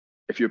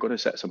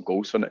some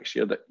goals for next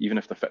year, that even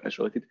if they're fitness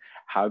related,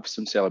 have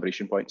some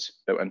celebration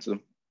points built into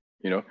them,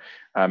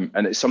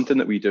 and it's something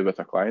that we do with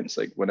our clients.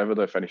 Like whenever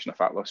they're finishing a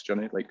fat loss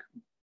journey, like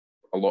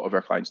a lot of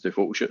our clients do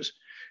photo shoots,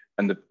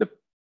 and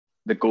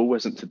the goal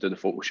wasn't to do the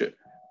photo shoot.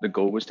 The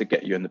goal was to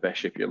get you in the best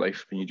shape of your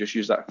life, and you just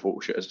use that photo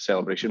shoot as a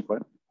celebration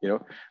point,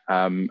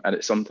 and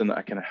it's something that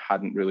I kind of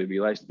hadn't really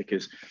realized,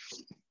 because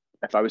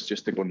if I was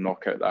just to go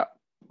knock out that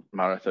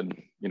marathon,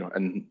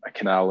 in a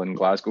canal in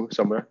Glasgow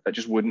somewhere, that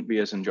just wouldn't be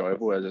as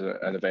enjoyable as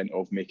an event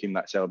of making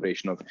that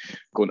celebration of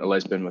going to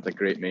Lisbon with a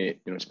great mate,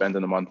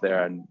 spending a month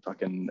there and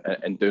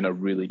doing a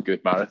really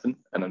good marathon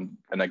and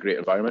in a great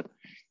environment.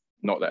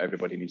 Not that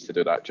everybody needs to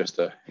do that just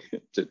to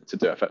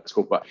do a fitness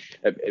goal, but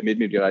it made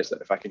me realize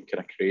that if I can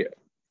kind of create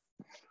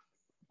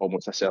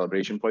almost a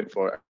celebration point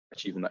for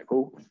achieving that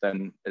goal,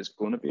 then it's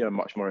going to be a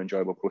much more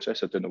enjoyable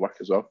process of doing the work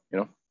as well,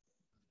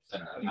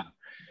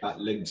 That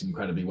links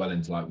incredibly well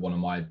into like one of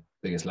my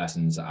biggest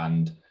lessons,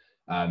 and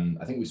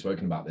I think we've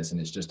spoken about this,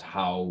 and it's just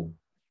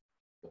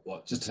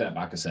just to step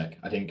back a sec,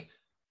 I think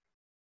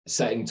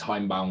setting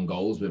time-bound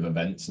goals with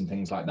events and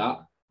things like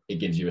that, it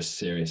gives you a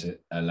serious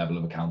level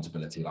of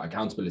accountability. Like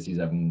accountability is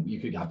you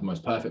could have the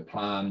most perfect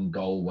plan,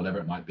 goal, whatever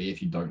it might be.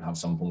 If you don't have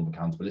some form of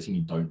accountability and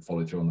you don't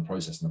follow through on the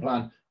process and the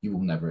plan, you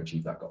will never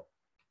achieve that goal.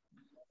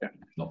 Yeah.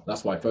 No,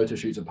 that's why photo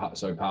shoots are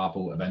so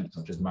powerful. Events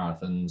such as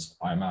marathons,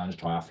 Ironmans,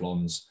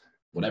 triathlons,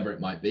 whatever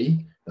it might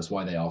be, that's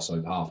why they are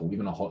so powerful.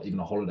 Even a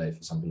holiday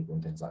for some people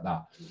and things like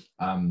that.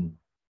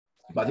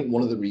 But I think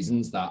one of the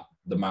reasons that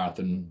the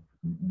marathon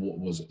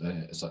was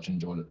such an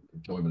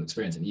enjoyable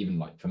experience, and even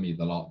like for me,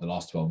 the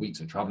last 12 weeks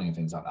of traveling and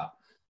things like that,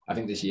 I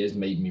think this year's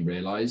made me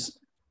realize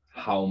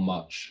how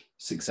much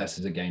success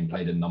is a game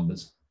played in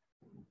numbers.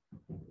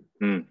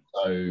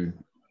 So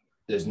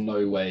there's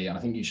no way, and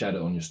I think you shared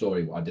it on your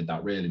story, I did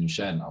that reel and you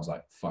shared, and I was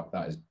like, fuck,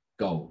 that is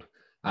gold.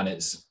 And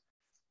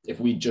if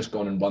we'd just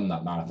gone and run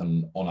that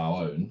marathon on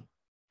our own,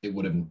 it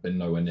would have been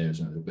nowhere near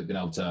as much. But being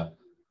able to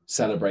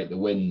celebrate the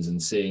wins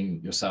and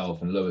seeing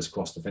yourself and Lewis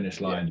cross the finish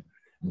line,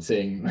 and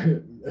seeing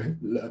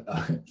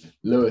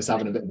Lewis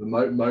having a bit of a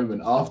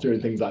moment after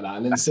and things like that,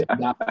 and then sitting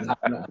down and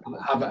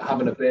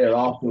having a beer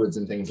afterwards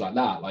and things like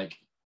that, like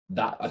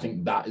that, I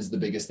think that is the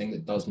biggest thing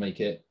that does make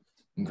it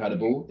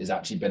incredible, is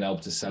actually being able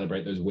to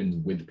celebrate those wins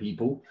with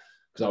people.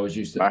 Because I was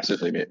used to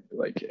massively, mate.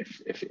 Like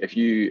if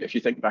you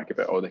think back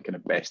about all the kind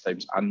of best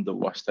times and the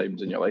worst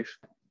times in your life,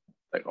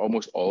 like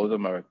almost all of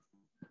them are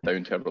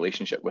down to a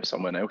relationship with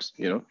someone else,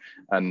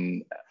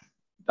 and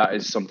that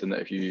is something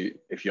that if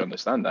you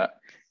understand that,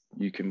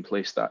 you can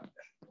place that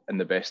in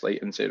the best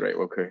light and say, right,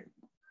 okay,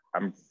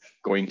 I'm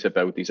going to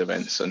build these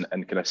events and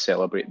kind of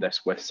celebrate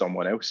this with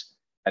someone else,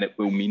 and it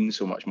will mean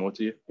so much more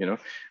to you,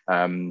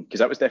 because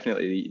that was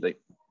definitely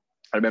like,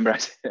 I remember I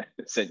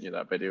sent you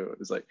that video. It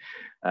was like,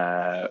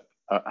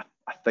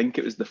 I think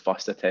it was the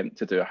first attempt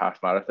to do a half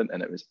marathon,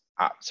 and it was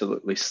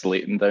absolutely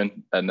slating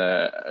down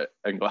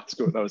in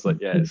Glasgow. And I was like,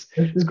 yeah,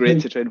 it's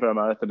great to train for a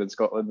marathon in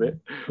Scotland, mate.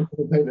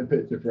 I'll paint a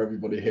picture for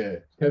everybody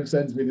here. Kev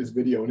sends me this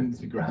video on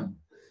Instagram.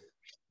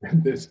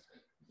 And this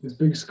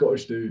big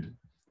Scottish dude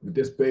with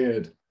this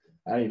beard,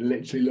 and he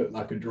literally looked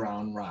like a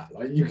drowned rat.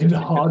 Like you could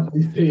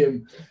hardly see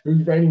him. It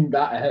was raining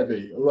that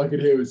heavy. All I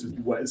could hear was just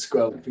wet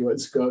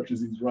squelch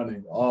as he's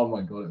running. Oh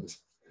my god, it was.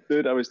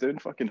 Dude, I was doing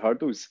fucking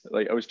hurdles.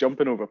 Like I was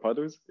jumping over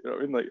puddles. You know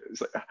what I mean? Like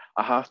it's like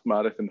a half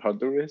marathon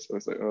hurdle race. I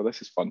was like, oh,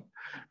 this is fun.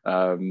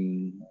 But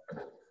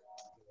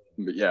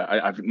yeah,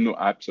 I've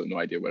absolutely no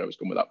idea where I was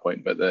going with that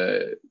point. But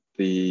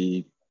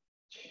the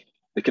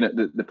kind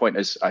of the point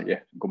is,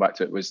 go back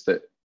to it, was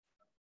that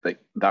like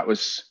that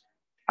was,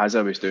 as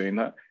I was doing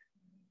that,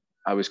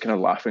 I was kind of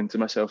laughing to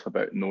myself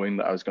about knowing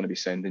that I was going to be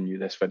sending you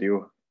this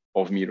video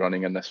of me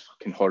running in this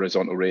fucking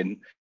horizontal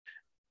rain,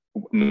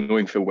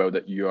 knowing full well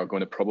that you are going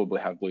to probably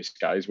have blue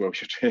skies while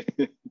you're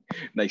training,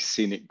 nice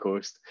scenic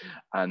coast,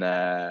 and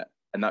that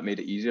made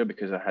it easier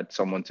because I had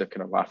someone to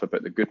kind of laugh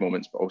about the good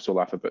moments, but also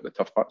laugh about the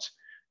tough parts,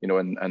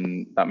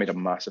 and that made a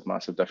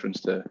massive difference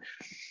to,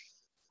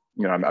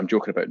 I'm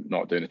joking about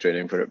not doing the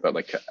training for it, but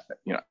like,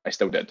 I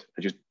still did.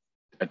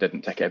 I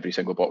didn't tick every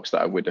single box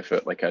that I would have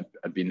felt like I'd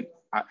been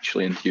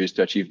actually enthused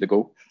to achieve the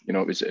goal.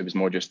 It was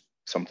more just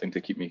something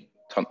to keep me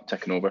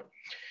ticking over.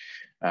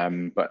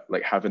 But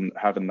like having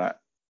that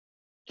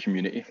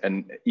community,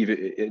 and even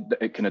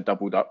it kind of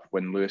doubled up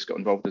when Lewis got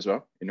involved as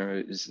well, you know,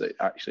 is like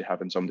actually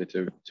having somebody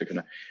to kind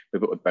of be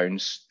able to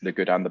bounce the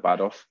good and the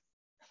bad off.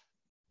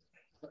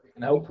 It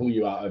can help pull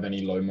you out of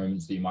any low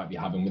moments that you might be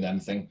having with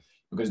anything,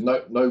 because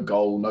no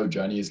goal, no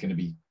journey is going to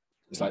be,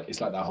 it's like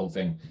that whole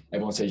thing.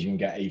 Everyone says you can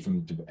get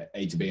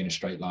A to B in a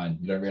straight line.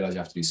 You don't realize you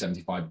have to do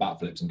 75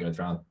 backflips and go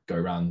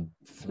around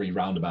 3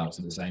 roundabouts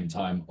at the same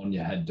time on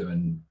your head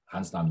doing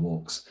handstand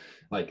walks.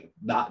 Like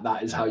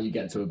that is how you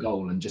get to a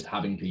goal. And just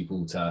having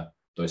people, to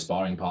those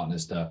sparring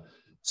partners, to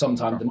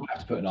sometimes they might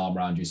have to put an arm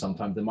around you,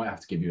 sometimes they might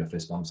have to give you a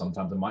fist bump,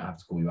 sometimes they might have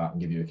to call you out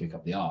and give you a kick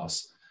up the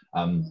arse.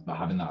 But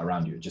having that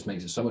around you, it just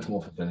makes it so much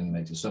more fulfilling, it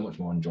makes it so much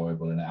more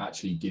enjoyable, and it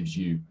actually gives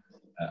you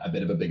a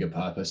bit of a bigger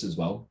purpose as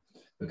well.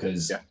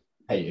 Because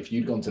hey, if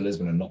you'd gone to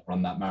Lisbon and not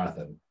run that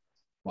marathon,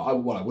 I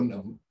wouldn't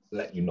have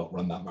let you not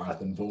run that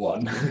marathon, for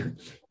one.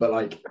 But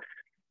like,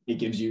 it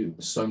gives you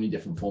so many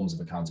different forms of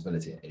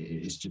accountability.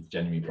 It's just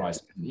genuinely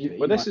priceless.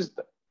 Well, this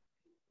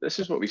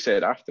is what we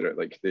said after it.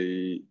 Like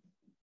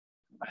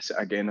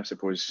I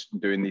suppose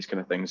doing these kind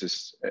of things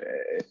is,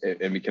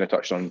 and we kind of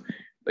touched on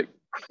like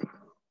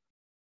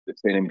the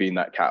training being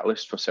that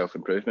catalyst for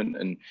self-improvement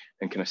and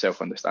kind of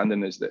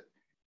self-understanding, is that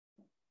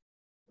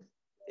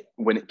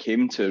when it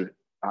came to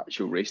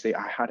actual race day,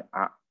 I had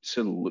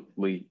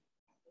absolutely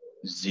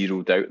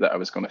zero doubt that I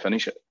was going to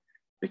finish it,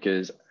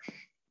 because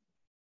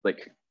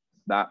like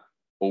that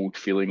old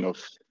feeling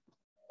of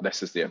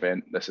this is the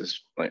event, this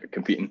is like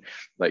competing,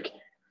 like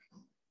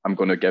I'm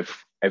going to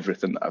give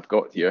everything that I've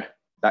got here,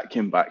 that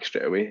came back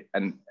straight away.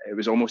 And it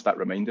was almost that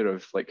reminder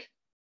of like,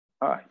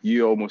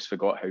 you almost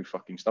forgot how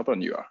fucking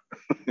stubborn you are.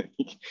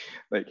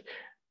 Like,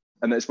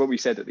 and that's what we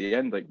said at the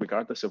end, like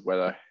regardless of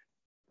whether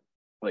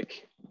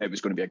like it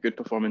was going to be a good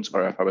performance,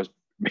 or if I was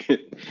you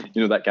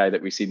know, that guy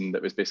that we seen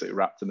that was basically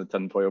wrapped in the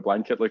tinfoil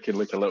blanket looking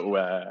like a little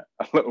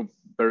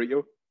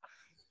burrito.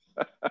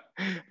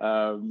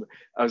 I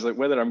was like,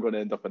 whether I'm going to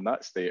end up in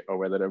that state or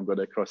whether I'm going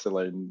to cross the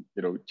line,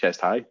 you know,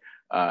 chest high,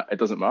 it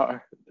doesn't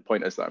matter. The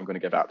point is that I'm going to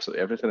give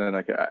absolutely everything.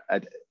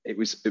 And it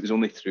was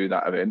only through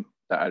that event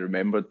that I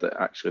remembered that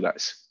actually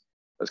that's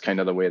kind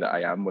of the way that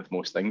I am with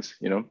most things,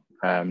 you know,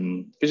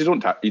 because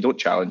you don't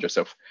challenge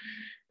yourself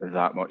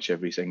that much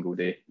every single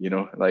day, you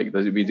know, like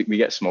we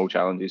get small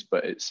challenges,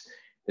 but it's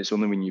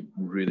only when you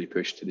really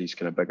push to these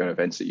kind of bigger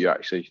events that you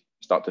actually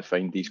start to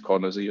find these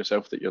corners of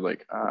yourself that you're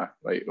like,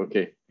 right,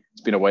 okay,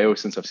 it's been a while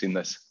since I've seen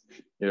this,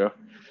 you know.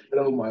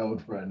 Hello, my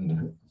old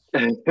friend.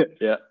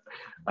 Yeah,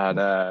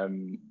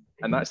 and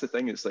that's the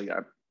thing. It's like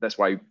that's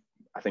why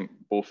I think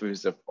both of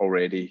us have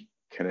already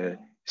kind of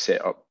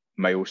set up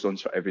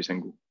milestones for every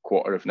single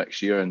quarter of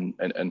next year, and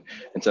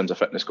in terms of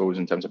fitness goals,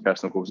 in terms of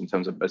personal goals, in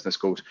terms of business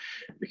goals,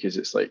 because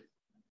it's like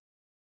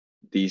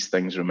these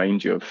things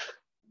remind you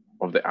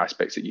of the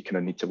aspects that you kind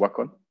of need to work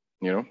on,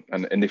 you know,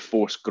 and they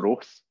force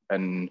growth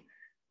and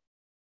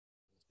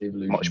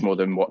much more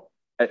than what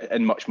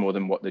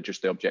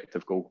the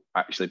objective goal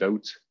actually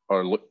builds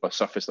or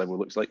surface level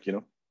looks like, you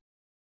know.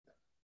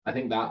 I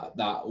think that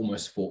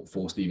almost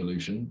forced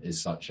evolution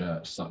is such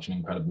an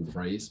incredible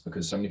phrase,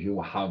 because so many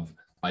people have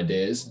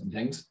ideas and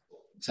things,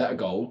 set a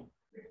goal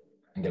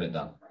and get it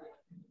done.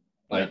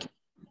 Like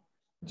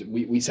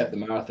we set the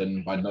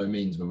marathon, by no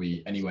means were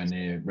we anywhere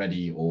near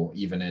ready or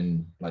even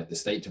in like the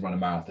state to run a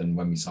marathon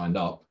when we signed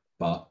up.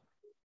 But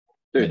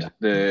dude,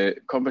 the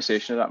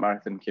conversation of that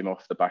marathon came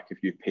off the back of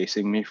you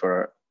pacing me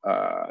for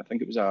I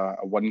think it was a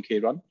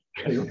 1K run.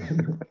 You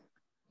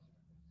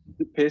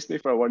paced me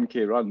for a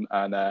 1K run,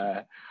 and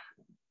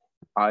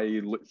I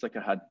looked like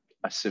I had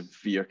a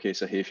severe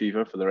case of hay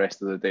fever for the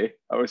rest of the day.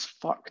 I was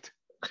fucked.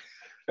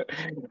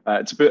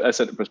 To put this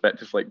into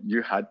perspective, like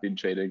you had been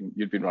training,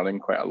 you'd been running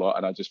quite a lot,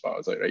 and I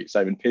was like, right,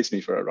 Simon, pace me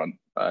for a run,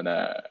 and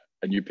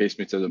you paced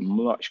me to them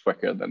much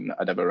quicker than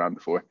I'd ever ran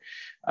before.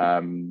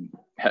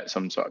 Hit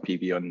some sort of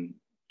PB on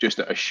just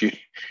at a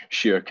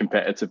sheer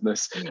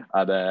competitiveness,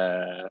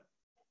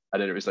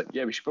 and then it was like,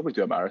 yeah, we should probably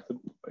do a marathon.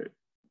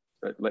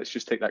 Like, let's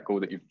just take that goal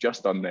that you've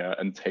just done there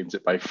and times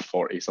it by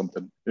 40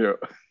 something, you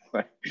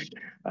know.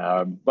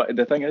 But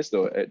the thing is,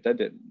 though,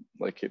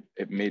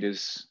 it made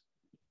us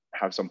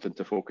have something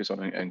to focus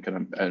on and kind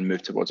of and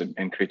move towards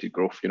and created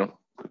growth, you know.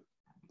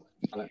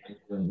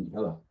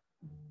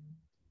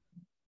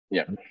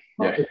 Yeah,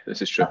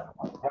 this is true.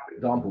 For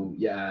example,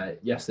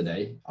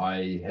 yesterday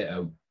I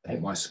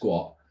hit my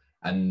squat,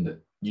 and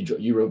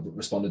you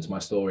responded to my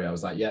story. I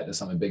was like, yeah, there's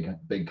something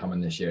big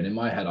coming this year, and in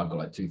my head I've got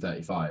like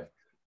 235.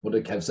 What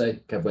did Kev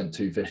say? Kev went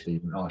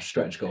 250. Oh,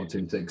 stretch goal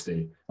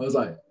 260. I was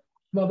like,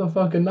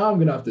 motherfucker, now I'm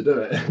gonna have to do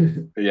it.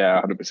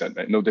 Yeah, 100%.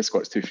 Right? No, this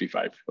squat's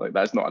 235. Like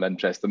that's not an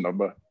interesting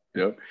number,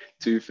 you know.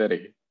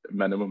 230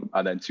 minimum,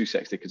 and then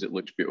 260 because it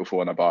looks beautiful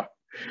on a bar.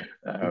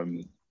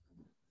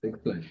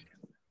 Big play.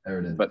 There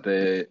it is. But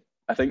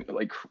I think,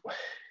 like,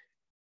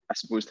 I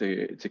suppose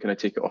to kind of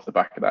take it off the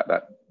back of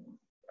that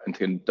and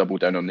to double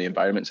down on the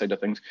environment side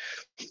of things,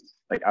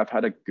 like I've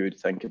had a good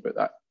think about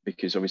that,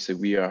 because obviously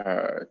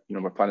we're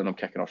planning on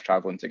kicking off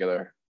traveling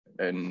together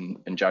in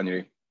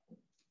January,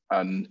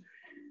 and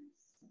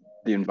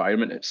the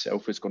environment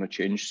itself is going to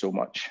change so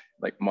much,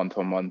 like month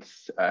on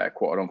month,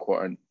 quarter on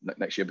quarter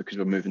next year, because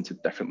we're moving to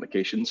different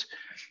locations.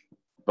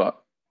 But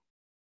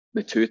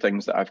the two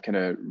things that I've kind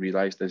of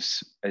realized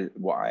is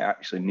what I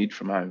actually need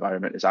from my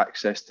environment is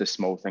access to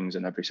small things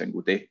in every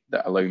single day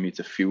that allow me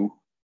to feel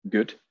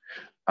good,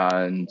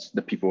 and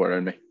the people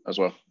around me as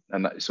well.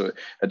 And that, so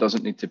it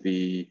doesn't need to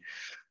be,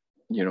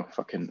 you know,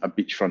 fucking a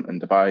beachfront in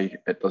Dubai.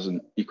 It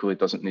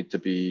doesn't need to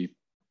be,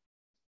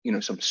 you know,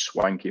 some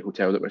swanky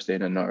hotel that we're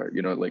staying in, or,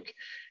 you know, like,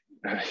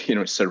 you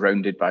know,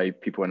 surrounded by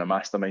people in a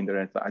mastermind or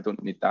anything. I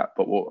don't need that.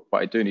 But what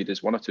I do need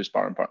is one or two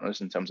sparring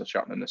partners in terms of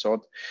sharpening the sword.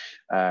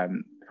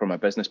 From a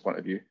business point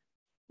of view,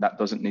 that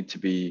doesn't need to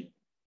be,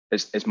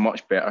 it's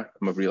much better.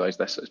 And we've realized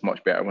this, it's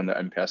much better when they're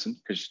in person,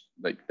 because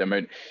like the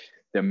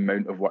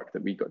amount of work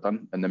that we got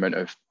done and the amount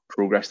of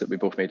progress that we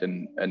both made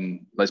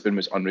in Lisbon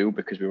was unreal,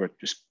 because we were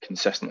just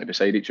consistently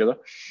beside each other.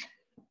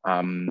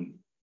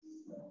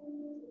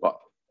 But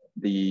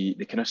the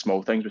kind of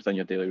small things within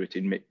your daily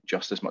routine make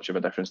just as much of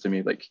a difference to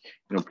me. Like,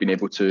 you know, being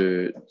able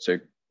to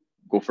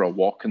go for a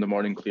walk in the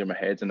morning, clear my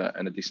head in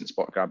a decent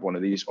spot, grab one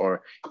of these,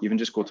 or even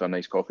just go to a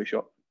nice coffee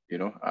shop, you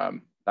know,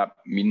 that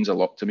means a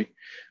lot to me.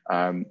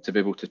 To be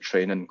able to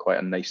train in quite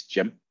a nice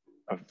gym,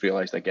 I've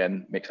realized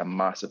again makes a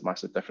massive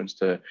difference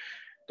to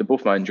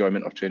both my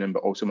enjoyment of training,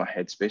 but also my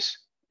headspace,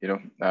 you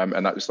know.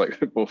 And that was like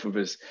both of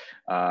us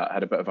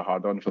had a bit of a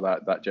hard on for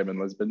that gym in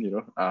Lisbon, you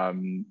know.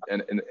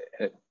 And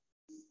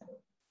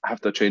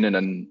after training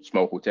in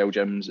small hotel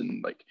gyms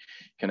and like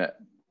kind of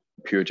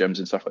pure gyms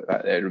and stuff like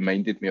that, it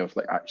reminded me of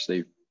like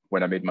actually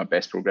when I made my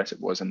best progress, it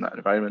was in that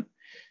environment.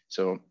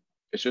 So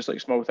it's just like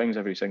small things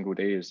every single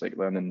day is like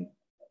learning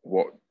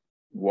what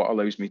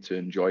allows me to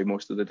enjoy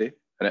most of the day.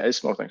 And it is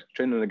small things: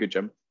 training in a good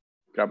gym,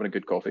 grabbing a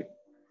good coffee,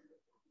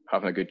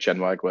 having a good chin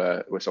wag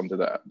with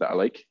somebody that I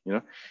like, you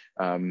know.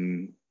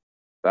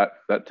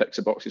 That ticks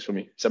the boxes for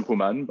me. Simple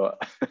man,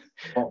 but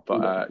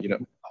you know.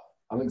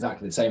 I'm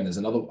exactly the same. There's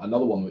another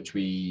one which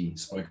we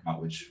spoke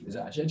about, which is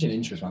actually an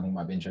interesting one. I think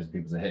might be interesting for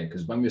people to hear,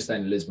 because when we were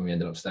staying in Lisbon, we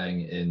ended up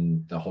staying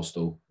in the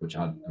hostel, which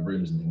had the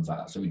rooms and things like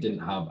that. So we didn't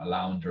have a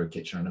lounge or a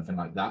kitchen or anything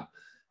like that.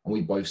 And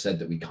we both said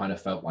that we kind of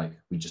felt like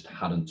we just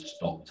hadn't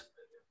stopped,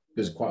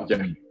 because quite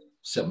often we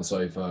sit on the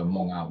sofa,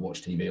 mong out,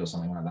 watch TV or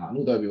something like that. And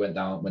although we went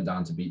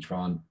down to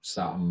beachfront,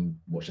 sat and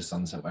watched the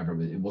sunset,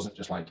 whatever, it wasn't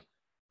just like,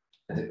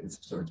 it's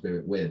sort of a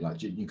bit weird.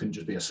 Like you couldn't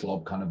just be a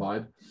slob kind of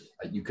vibe.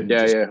 Like you can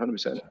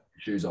 100%.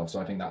 Shoes off. So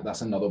I think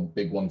that's another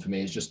big one for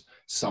me, is just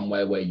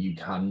somewhere where you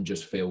can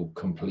just feel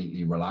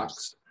completely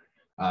relaxed.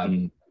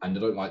 And I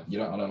don't like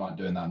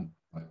doing that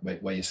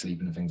like where you're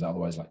sleeping and things.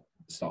 Otherwise, like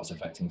it starts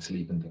affecting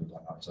sleep and things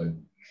like that. So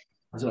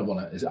I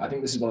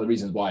think this is one of the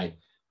reasons why.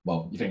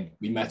 Well, you think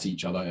we met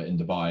each other in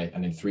Dubai,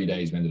 and in 3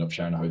 days we ended up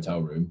sharing a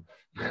hotel room.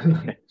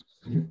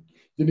 Didn't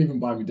even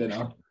buy me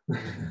dinner.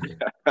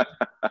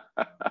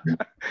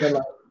 But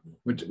like,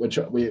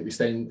 we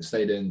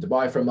stayed in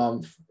Dubai for a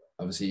month.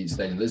 Obviously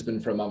stayed in Lisbon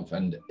for a month,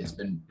 and it's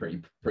been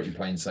pretty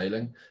plain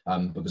sailing.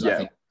 Because I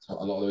think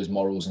a lot of those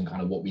morals and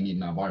kind of what we need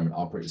in our environment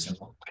are pretty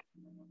simple.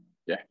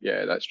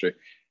 Yeah, that's true.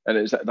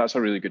 And that's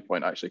a really good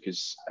point, actually,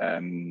 because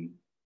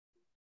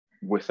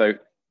without,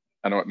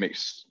 I know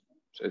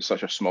it's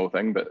such a small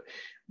thing, but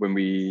when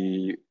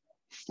we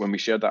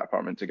shared that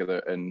apartment together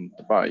in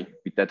Dubai,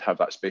 we did have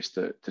that space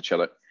to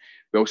chill it.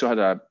 We also had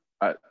a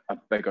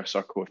bigger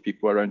circle of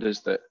people around us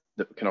that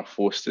kind of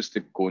forced us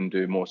to go and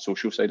do more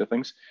social side of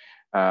things,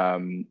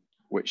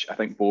 which I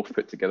think both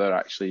put together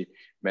actually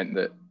meant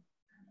that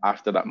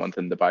after that month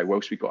in Dubai,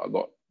 whilst we got a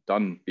lot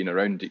done being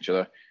around each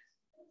other,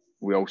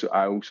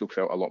 I also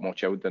felt a lot more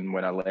chilled than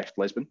when I left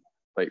Lisbon.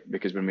 Like,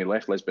 because when we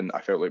left Lisbon,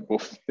 I felt like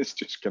both of us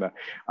just kind of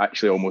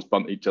actually almost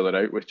burnt each other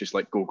out with just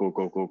like go,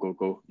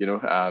 you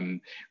know.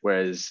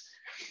 Whereas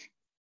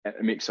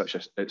it makes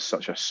it's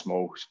such a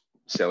small,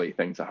 silly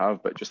thing to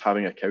have, but just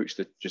having a couch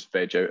to just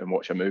veg out and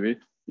watch a movie,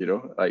 you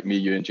know, like me,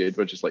 you and Jade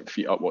were just like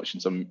feet up watching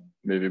some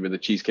movie with the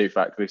Cheesecake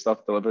Factory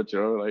stuff delivered, you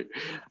know, like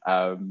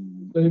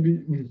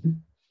maybe,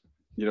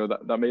 you know,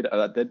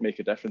 that did make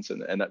a difference.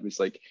 And it was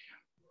like,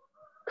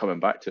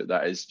 coming back to it,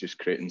 that is just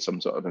creating some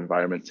sort of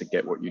environment to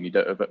get what you need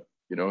out of it.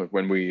 You know,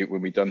 when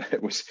we done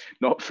it was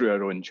not through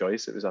our own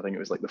choice. I think it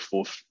was like the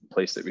 4th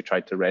place that we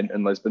tried to rent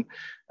in Lisbon.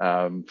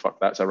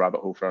 That's a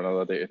rabbit hole for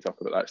another day to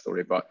talk about that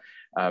story. But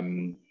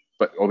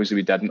obviously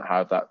we didn't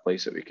have that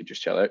place that we could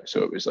just chill out.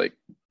 So it was like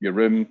your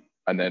room,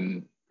 and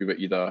then we were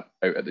either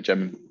out at the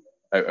gym,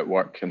 out at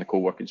work in the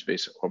co-working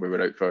space, or we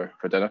were out for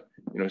dinner.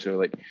 You know, so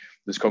like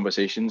those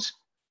conversations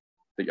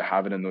that you're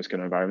having in those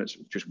kind of environments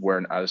just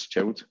weren't as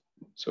chilled.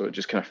 So it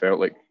just kind of felt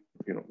like,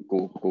 you know,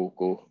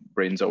 go,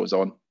 brains always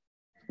on.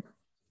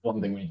 One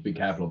thing we need to be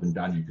careful of in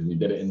January, because we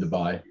did it in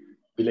Dubai.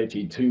 We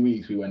literally 2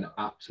 weeks, we went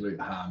absolute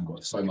ham,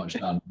 got so much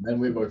done. And then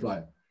we were both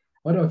like,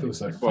 why do I feel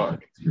so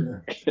fucked?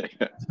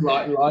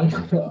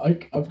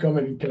 Like I've come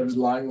in and Kev's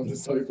lying on the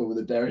sofa with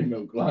a dairy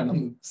milk lying on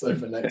the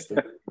sofa next to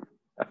me.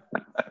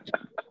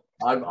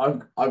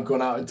 I've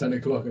gone out at 10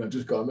 o'clock and I've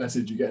just got a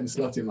message, you're getting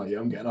slutty. I'm like, yeah,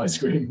 I'm getting ice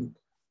cream.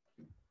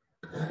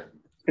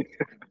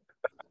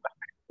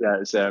 Yeah,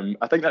 it's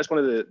I think that's one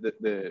of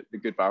the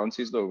good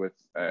balances though with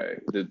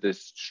the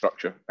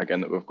structure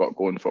again that we've got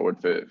going forward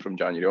from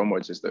January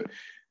onwards, is that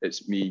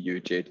it's me,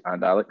 you, Jade,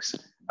 and Alex,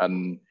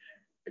 and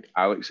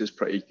Alex is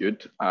pretty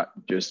good at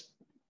just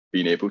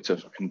being able to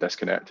fucking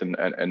disconnect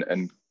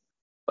and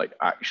like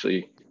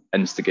actually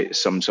instigate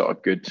some sort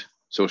of good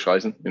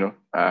socializing, you know,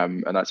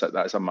 and that's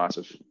a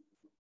massive.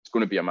 It's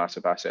going to be a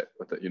massive asset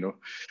with it, you know,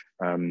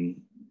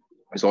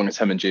 as long as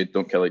him and Jade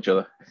don't kill each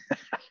other.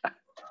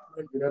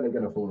 You know they're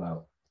going to fall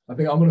out. I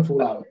think I'm going to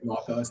fall out with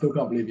Martha. I still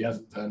can't believe he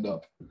hasn't turned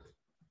up.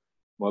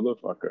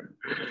 Motherfucker.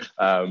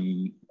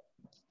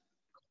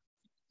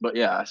 But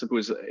yeah, I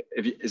suppose,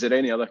 is there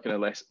any other kind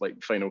of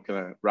like final kind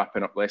of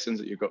wrapping up lessons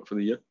that you've got for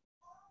the year?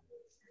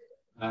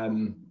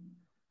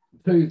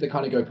 Two that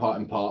kind of go part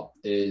and part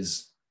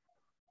is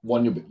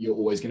one, you're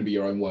always going to be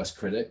your own worst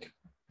critic.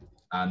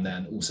 And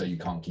then also you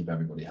can't keep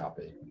everybody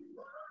happy.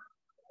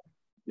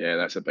 Yeah,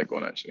 that's a big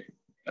one, actually.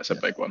 That's a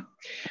big one.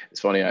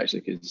 It's funny,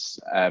 actually, because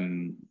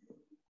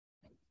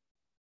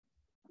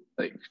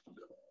like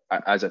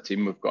as a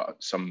team, we've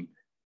got some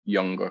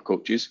younger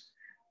coaches,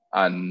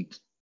 and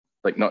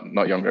like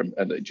not younger,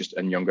 just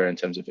younger in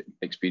terms of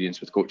experience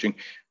with coaching.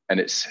 And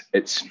it's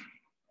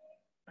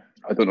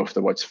I don't know if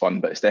the word's fun,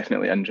 but it's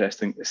definitely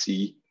interesting to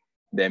see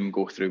them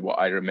go through what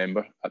I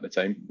remember at the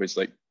time was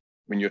like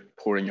when you're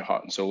pouring your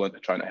heart and soul into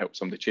trying to help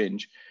somebody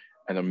change,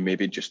 and they're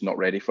maybe just not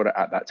ready for it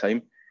at that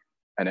time.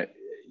 And it,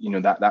 you know,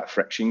 that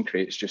friction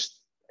creates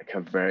just like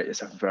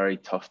it's a very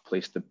tough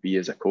place to be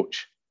as a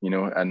coach, you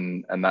know,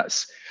 and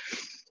that's,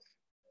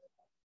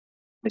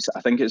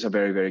 I think it's a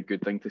very, very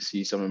good thing to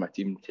see some of my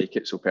team take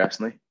it so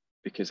personally,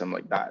 because I'm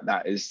like,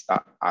 that is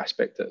that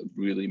aspect that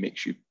really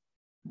makes you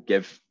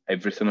give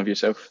everything of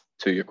yourself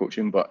to your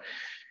coaching. But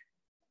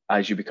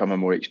as you become a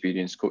more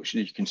experienced coach,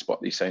 you can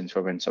spot these signs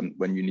for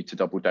when you need to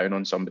double down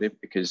on somebody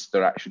because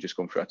they're actually just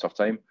going through a tough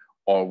time,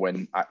 or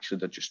when actually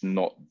they're just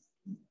not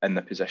in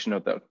the position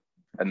of their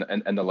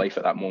in the life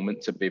at that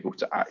moment to be able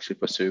to actually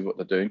pursue what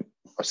they're doing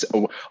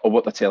or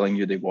what they're telling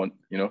you they want,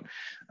 you know.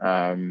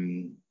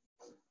 And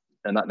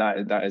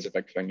that is a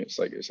big thing. It's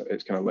like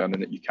it's kind of learning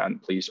that you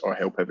can't please or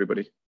help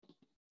everybody.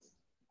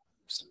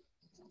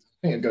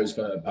 I think it goes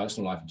for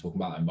personal life and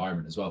talking about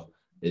environment as well.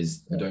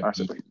 Is you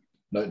don't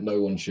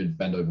no one should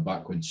bend over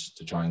backwards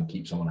to try and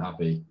keep someone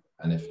happy.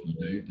 And if you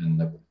do, then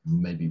there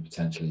may be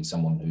potentially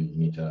someone who you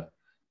need to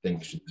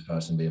think, should this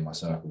person be in my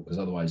circle? Because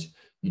otherwise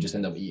you just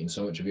end up eating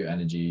so much of your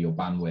energy, your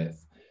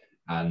bandwidth,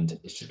 and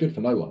it's just good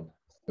for no one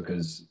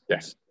because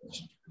it's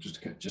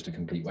just a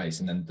complete waste.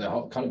 And then the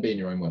whole, kind of being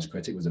your own worst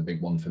critic was a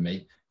big one for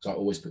me because I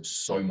always put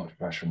so much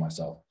pressure on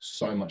myself,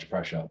 so much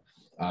pressure.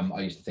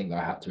 I used to think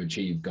that I had to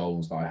achieve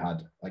goals that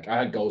I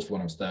had goals for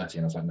when I was 30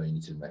 and I was like, no, you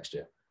need to do next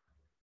year.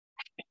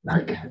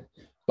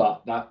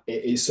 But that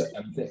it is,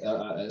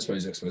 I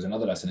suppose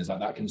another lesson is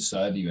that can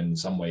serve you in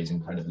some ways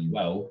incredibly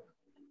well,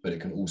 but it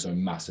can also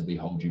massively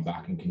hold you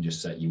back and can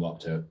just set you up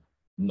to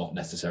not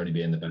necessarily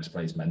be in the best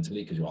place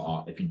mentally because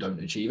if you don't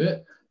achieve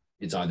it,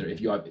 it's either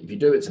if you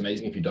do, it's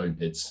amazing. If you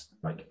don't, it's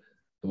like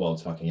the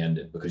world's fucking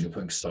ended because you're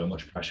putting so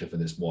much pressure for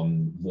this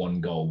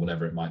one goal,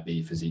 whatever it might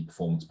be, physique,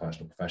 performance,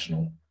 personal,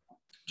 professional.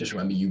 Just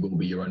remember, you will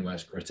be your own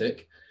worst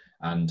critic.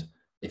 And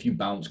if you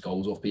bounce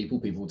goals off people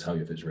will tell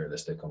you if it's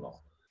realistic or not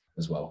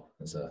as well.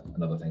 That's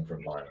another thing for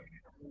environment.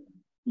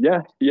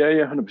 Yeah,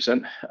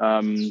 100%.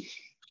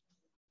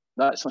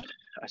 I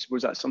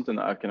suppose that's something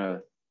that I kind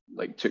of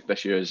like took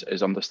this year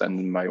is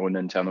understanding my own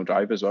internal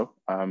drive as well.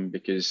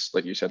 Because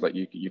like you said, like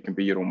you can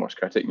be your own worst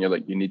critic and you're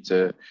like, you need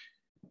to,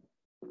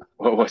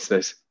 what's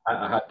this?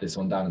 I had this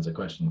one down as a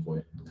question for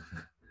you.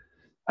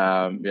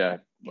 Yeah,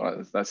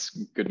 well, that's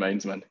good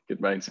minds, man.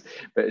 Good minds.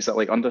 But it's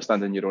like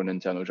understanding your own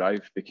internal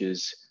drive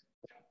because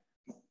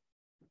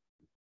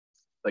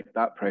like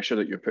that pressure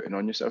that you're putting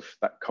on yourself,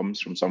 that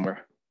comes from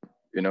somewhere,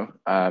 you know?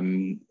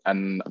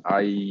 And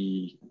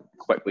I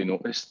quickly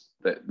noticed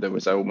that there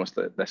was almost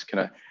this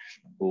kind of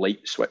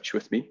light switch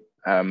with me.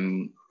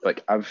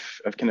 Like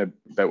I've kind of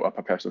built up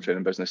a personal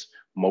training business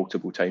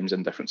multiple times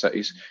in different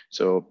cities.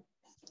 So,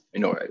 you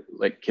know,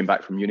 like came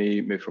back from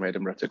uni, moved from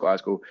Edinburgh to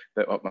Glasgow,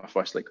 built up my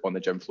first like on the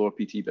gym floor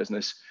PT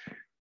business.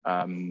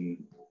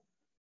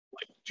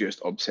 Like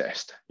just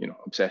obsessed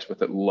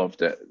with it,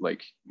 loved it,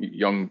 like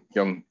young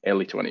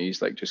early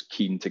 20s, like just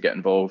keen to get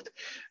involved.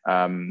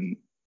 I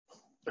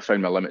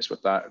found my limits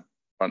with that,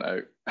 burnt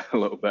out a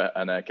little bit,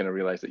 and I kind of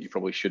realized that you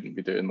probably shouldn't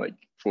be doing like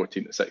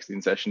 14 to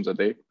 16 sessions a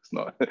day.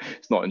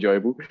 It's not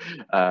enjoyable.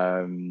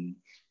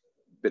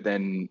 But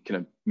then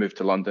kind of moved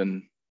to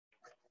London,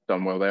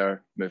 done well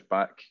there, moved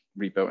back,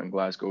 rebuilt in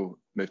Glasgow,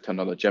 moved to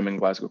another gym in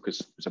Glasgow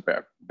because it was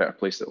a better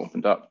place that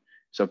opened up.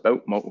 So I've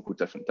built multiple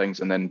different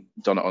things and then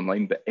done it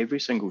online. But every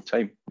single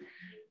time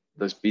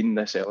there's been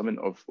this element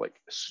of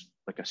like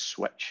a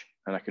switch,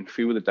 and I can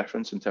feel the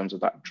difference in terms of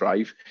that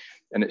drive.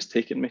 And it's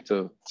taken me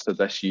to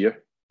this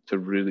year to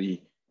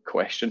really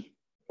question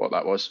what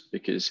that was,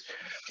 because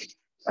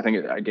I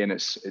think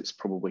it's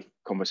probably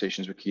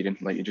conversations with Kieran,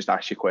 like you just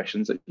ask you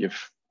questions that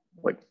you've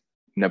like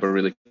never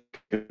really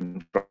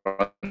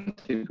confronted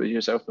connected with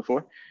yourself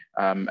before,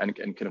 and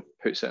kind of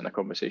puts it in a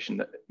conversation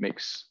that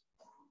makes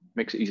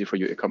it easy for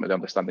you to come to the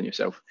understanding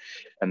yourself.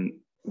 And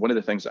one of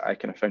the things that I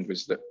kind of found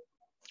was that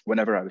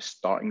whenever I was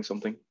starting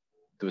something,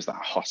 there was that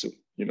hustle,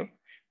 you know,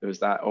 there was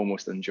that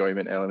almost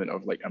enjoyment element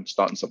of like, I'm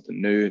starting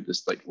something new.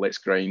 There's like, let's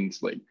grind,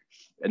 like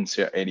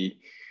insert any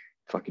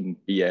fucking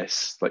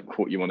BS, like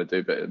what you want to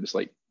do. But it was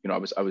like, you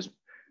know, I was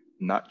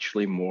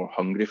naturally more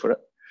hungry for it.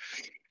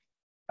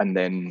 And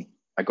then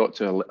I got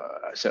to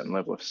a certain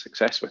level of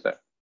success with it.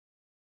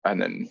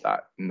 And then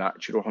that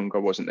natural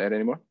hunger wasn't there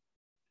anymore.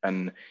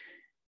 And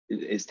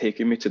it's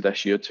taken me to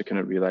this year to kind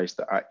of realize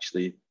that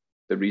actually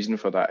the reason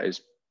for that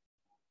is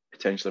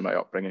potentially my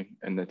upbringing,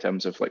 in the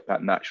terms of like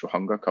that natural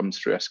hunger comes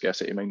through a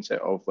scarcity mindset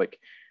of like,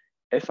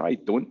 if I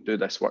don't do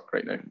this work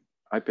right now,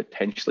 I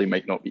potentially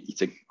might not be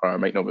eating, or I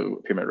might not be able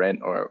to pay my rent,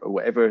 or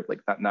whatever,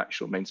 like that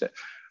natural mindset.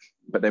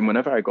 But then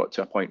whenever I got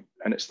to a point,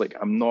 and it's like,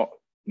 I'm not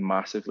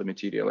massively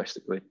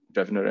materialistically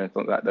driven or anything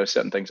like that. There's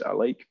certain things that I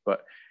like,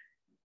 but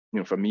you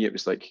know, for me, it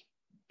was like,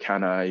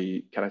 can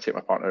I take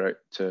my partner out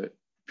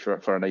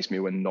for a nice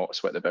meal and not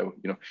sweat the bill?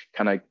 You know,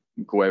 can I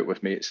go out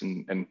with mates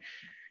and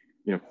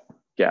you know,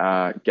 get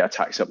a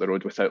taxi up the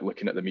road without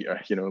looking at the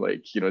meter? You know,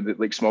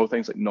 like small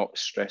things, like not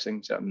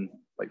stressing certain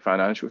like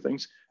financial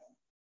things.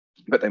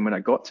 But then when I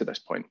got to this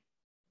point,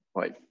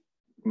 like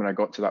when I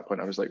got to that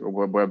point, I was like,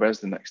 well, where's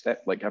the next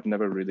step? Like I've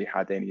never really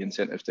had any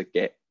incentive to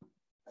get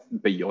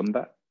beyond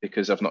that,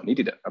 because I've not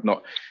needed it.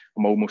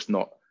 I'm almost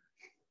not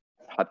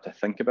had to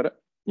think about it,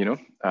 you know.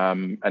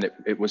 And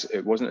it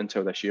wasn't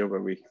until this year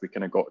where we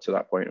kind of got to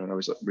that point when I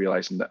was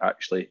realizing that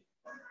actually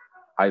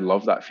I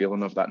love that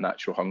feeling of that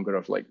natural hunger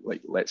of like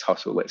let's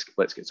hustle,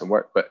 let's get some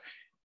work. But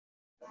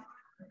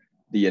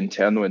the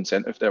internal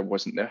incentive there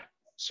wasn't there.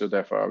 So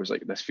therefore I was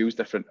like, this feels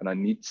different, and I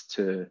need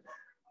to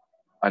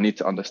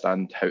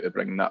understand how to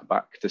bring that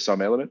back to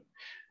some element.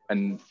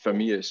 And for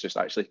me, it's just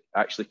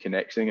actually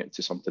connecting it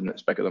to something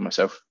that's bigger than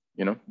myself,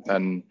 you know.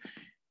 And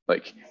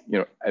like, you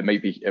know, it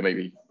might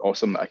be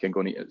awesome that I can go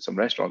and eat at some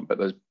restaurant, but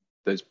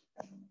there's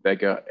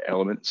bigger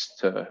elements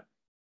to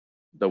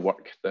the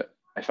work that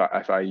if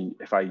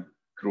I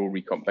grow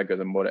Recomp bigger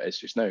than what it is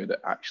just now,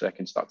 that actually I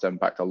can start to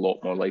impact a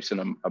lot more lives in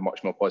a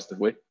much more positive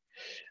way.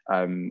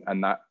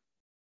 And that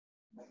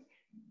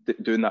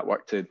doing that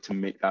work to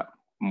make that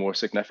more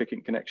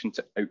significant connection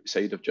to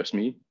outside of just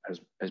me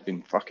has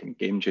been fucking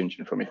game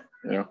changing for me,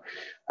 you know.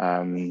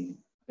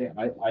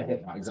 I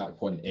hit that exact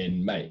point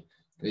in May.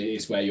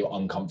 It's where you're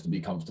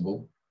uncomfortably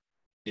comfortable.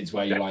 It's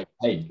where you're like,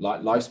 hey,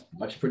 life's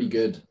pretty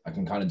good. I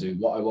can kind of do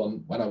what I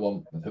want, when I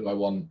want, with who I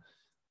want.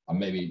 And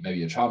maybe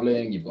you're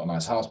traveling, you've got a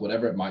nice house,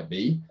 whatever it might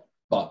be,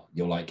 but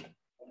you're like,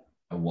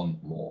 I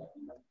want more.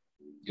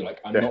 You're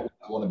like, I'm not what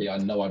I want to be. I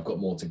know I've got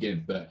more to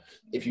give. But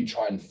if you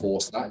try and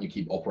force that and you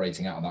keep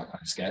operating out of that kind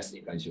of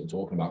scarcity place you're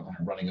talking about, kind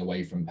of running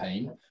away from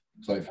pain.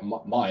 So for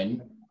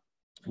mine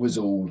was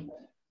all,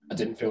 I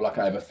didn't feel like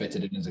I ever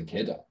fitted in as a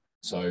kid.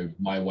 So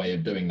my way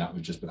of doing that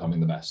was just becoming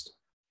the best.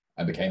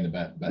 I became the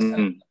best,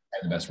 became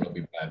the best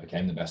rugby player,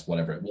 became the best,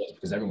 whatever it was,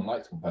 because everyone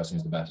likes the person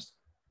who's the best.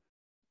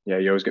 Yeah,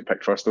 you always get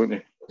picked first, don't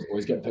you? You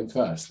always get picked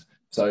first.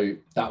 So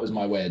that was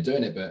my way of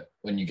doing it. But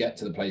when you get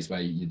to the place where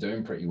you're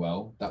doing pretty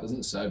well, that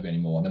doesn't serve you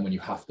anymore. And then when you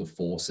have to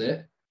force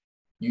it,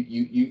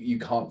 you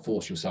can't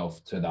force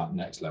yourself to that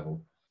next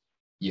level.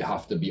 You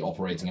have to be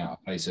operating out of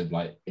a place of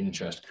like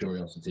interest,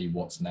 curiosity,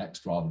 what's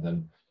next, rather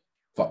than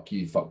fuck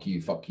you, fuck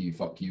you, fuck you,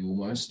 fuck you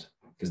almost.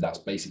 Because that's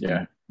basically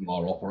what you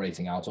are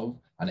operating out of.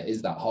 And it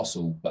is that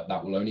hustle, but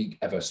that will only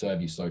ever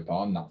serve you so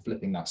far. And that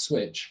flipping that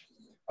switch,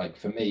 like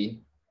for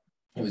me,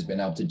 it was being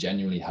able to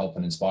genuinely help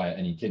and inspire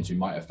any kids who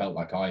might have felt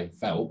like I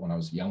felt when I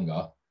was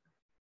younger,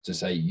 to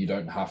say, you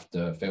don't have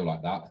to feel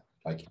like that.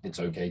 Like,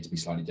 it's okay to be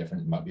slightly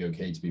different. It might be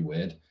okay to be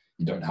weird.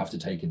 You don't have to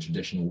take a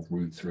traditional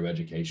route through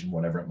education,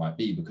 whatever it might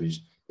be,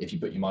 because if you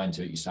put your mind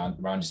to it, you surround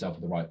yourself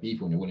with the right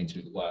people and you're willing to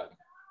do the work,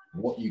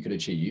 what you could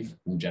achieve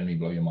will generally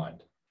blow your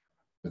mind.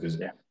 Because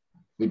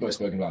we've both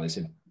spoken about this.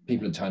 If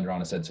people had turned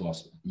around and said to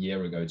us a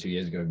year ago, 2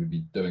 years ago, we'd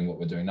be doing what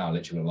we're doing now,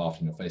 literally laughed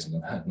in your face and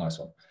gone, nice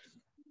one.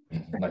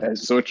 Like,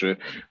 it's so true.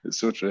 It's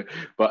so true.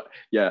 But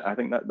yeah, I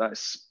think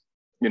that's,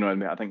 you know,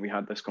 I think we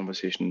had this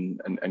conversation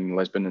in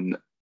Lisbon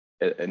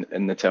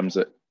in the terms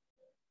that,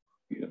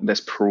 you know,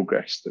 this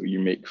progress that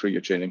you make through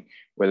your training,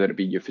 whether it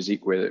be your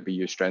physique, whether it be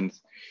your strength,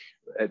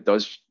 it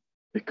does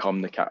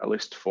become the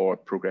catalyst for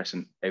progress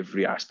in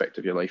every aspect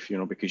of your life, you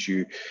know, because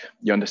you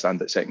understand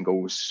that setting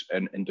goals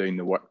and doing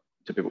the work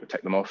to be able to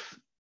tick them off,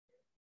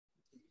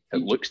 it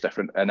looks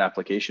different in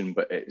application,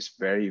 but it's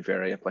very,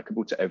 very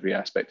applicable to every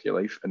aspect of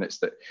your life. And it's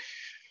that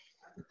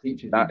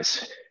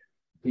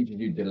teaches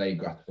you delayed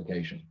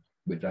gratification,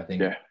 which I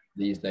think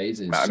these days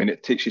is, I mean,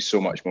 it takes you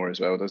so much more as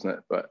well, doesn't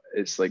it? But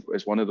it's like,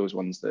 it's one of those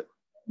ones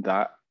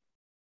that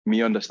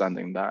me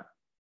understanding that,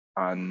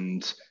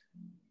 and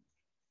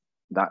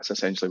that's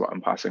essentially what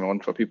I'm passing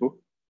on for people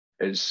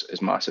is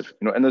massive,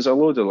 you know. And there's a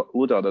load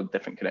of other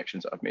different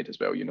connections that I've made as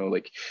well, you know,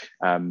 like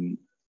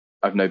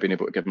I've now been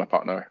able to give my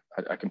partner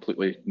a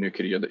completely new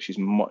career that she's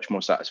much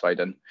more satisfied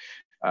in.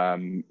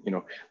 You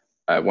know,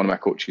 One of my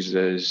coaches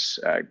is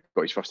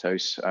got his first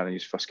house and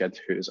his first kid,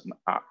 who is an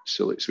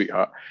absolute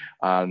sweetheart.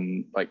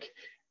 And like,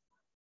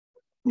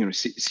 you know,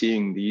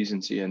 seeing these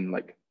and seeing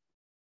like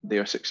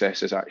their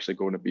success is actually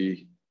going to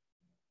be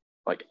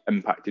like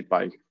impacted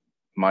by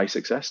my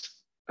success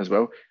as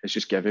well. It's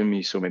just giving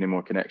me so many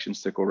more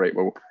connections to go, right,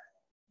 well,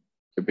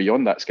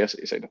 beyond that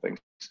scarcity side of things,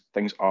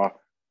 things are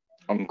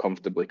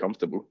uncomfortably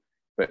comfortable,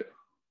 but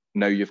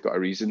now you've got a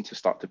reason to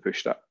start to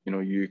push that. You know,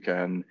 you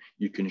can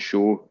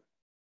show,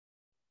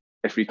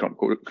 if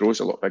Recomp grows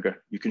a lot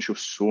bigger, you can show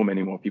so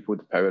many more people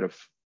the power of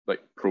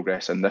like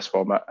progress in this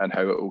format and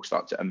how it will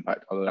start to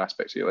impact other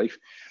aspects of your life.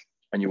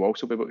 And you'll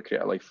also be able to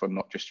create a life for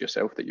not just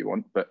yourself that you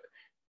want, but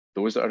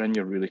those that are in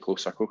your really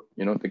close circle,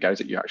 you know, the guys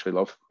that you actually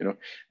love, you know.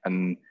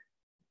 And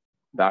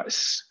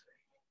it's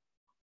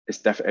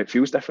different. It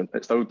feels different.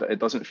 It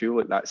doesn't feel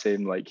like that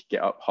same like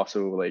get up,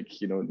 hustle,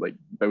 like, you know, like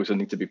bills will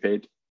need to be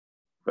paid,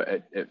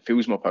 but it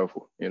feels more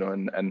powerful, you know.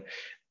 And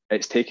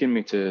it's taken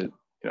me to,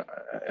 you know,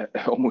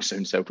 it almost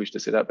sounds selfish to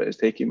say that, but it's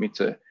taken me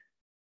to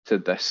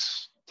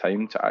this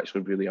time to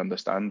actually really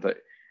understand that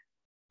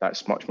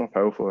that's much more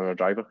powerful for a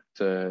driver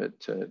to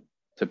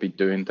be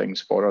doing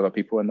things for other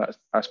people in that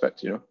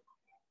aspect, you know.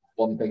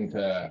 One thing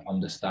to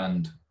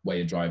understand where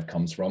your drive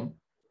comes from.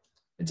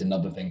 It's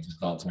another thing to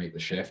start to make the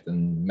shift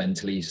and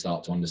mentally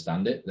start to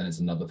understand it. Then it's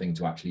another thing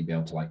to actually be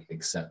able to like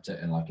accept it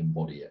and like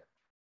embody it.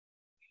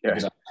 Yeah.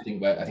 Because I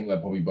think we're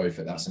probably both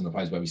at that similar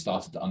place where we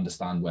started to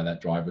understand where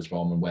that drive was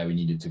from and where we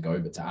needed to go,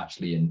 but to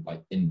actually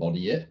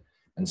embody it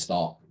and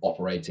start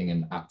operating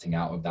and acting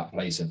out of that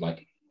place of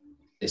like,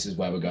 this is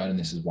where we're going and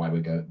this is why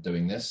we're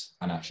doing this,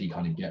 and actually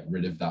kind of get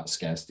rid of that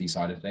scarcity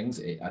side of things.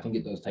 I think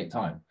it does take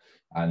time,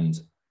 and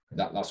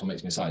that's what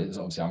makes me excited. It's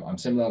obviously I'm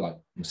similar. Like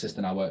my sister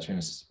now works for me,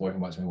 my sister's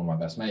boyfriend works for me, one of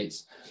my best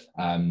mates.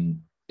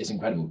 It's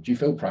incredible. Do you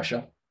feel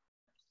pressure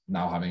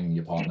now having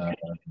your partner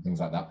and things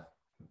like that?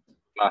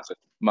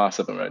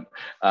 Massive amount.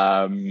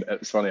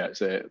 It's funny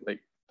actually. Like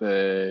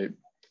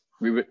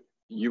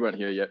you weren't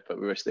here yet, but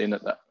we were staying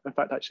at that. In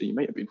fact, actually, you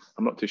might have been.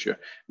 I'm not too sure.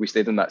 We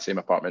stayed in that same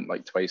apartment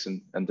like twice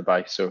in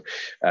Dubai. So,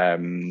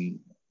 in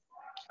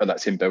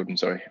that same building,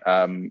 sorry.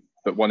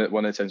 But one of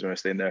the times when I was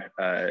staying there,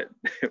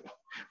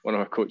 one of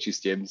our coaches,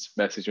 James,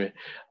 messaged me,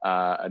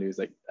 and he was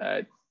like,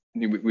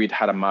 we'd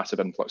had a massive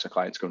influx of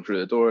clients going through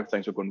the door.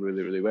 Things were going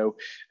really, really well,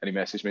 and he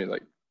messaged me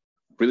like,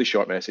 really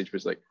short message,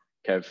 was like,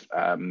 Kev,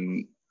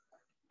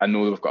 I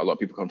know we've got a lot of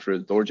people coming through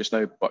the door just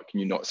now, but can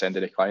you not send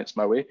any clients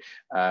my way?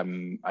 I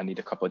need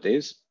a couple of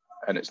days.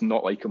 And it's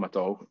not like him at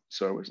all.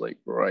 So I was like,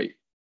 right,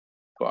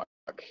 fuck,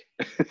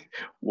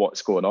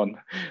 what's going on?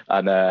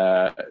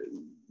 And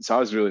so I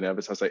was really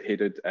nervous. I was like, hey,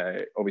 dude,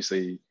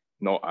 obviously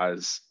not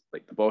as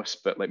like the boss,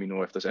 but let me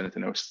know if there's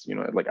anything else, you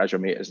know, like as your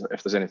mate,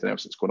 if there's anything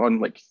else that's going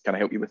on, like, can I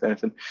help you with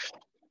anything?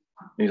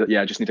 And he's like,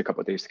 yeah, I just need a couple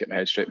of days to get my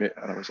head straight, mate.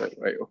 And I was like,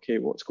 right, okay,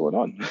 what's going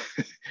on?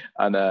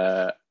 and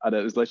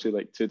it was literally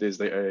like 2 days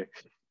later,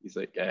 he's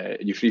like, are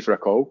you free for a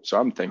call? So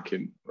I'm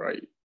thinking,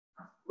 right,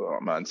 oh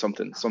man,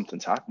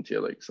 something's happened here,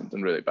 like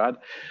something really bad.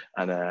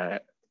 And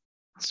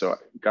so I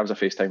grabs a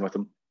FaceTime with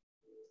him,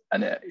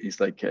 and he's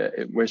like,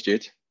 where's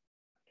Jade?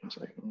 I was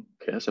like,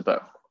 okay, that's a bit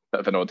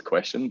of an odd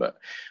question, but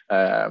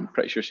I'm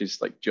pretty sure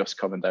she's like just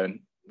coming down,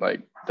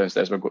 like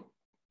downstairs. We're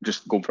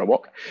just going for a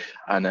walk.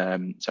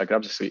 And so I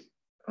grabbed a seat.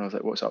 And I was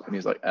like, what's up? And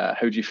he's like,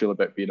 how do you feel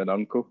about being an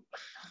uncle?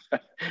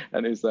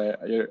 And he's like,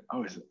 I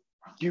was like,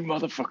 you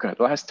motherfucker,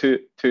 the last two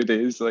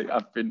days, like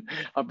I've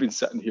been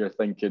sitting here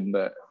thinking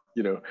that,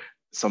 you know,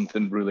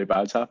 something really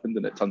bad's happened,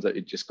 and it turns out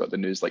he just got the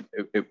news. Like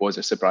it was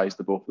a surprise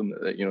to both of them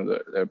that, you know,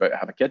 that they're about to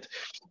have a kid.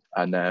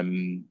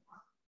 And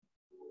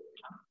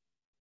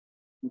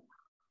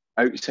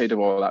outside of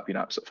all that being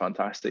absolutely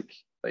fantastic,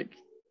 like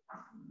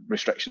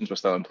restrictions were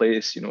still in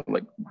place, you know,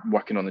 like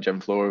working on the gym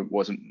floor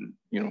wasn't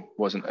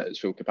at its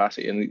full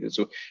capacity. And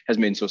so his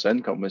main source of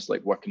income was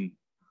like working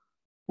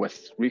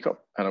with Recomp.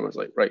 And I was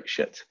like, right,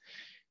 shit,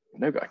 I've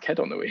now got a kid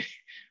on the way.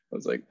 I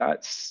was like,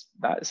 that's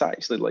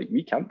actually like,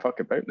 we can't fuck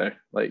about now.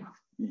 Like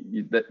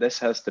this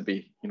has to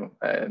be, you know,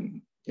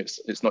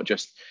 it's not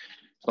just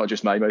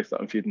my mouth that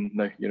I'm feeding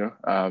now, you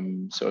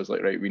know. So I was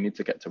like, right, we need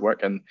to get to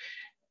work. And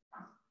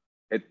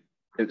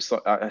it's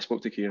like, I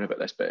spoke to Kieran about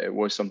this, but it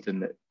was something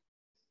that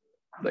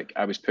like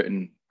I was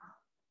putting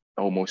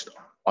almost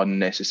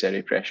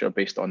unnecessary pressure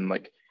based on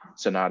like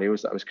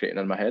scenarios that I was creating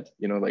in my head.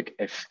 You know, like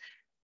if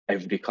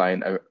every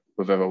client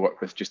we've ever worked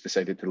with just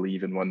decided to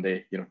leave in one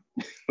day, you know,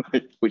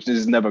 like, which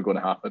is never going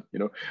to happen. You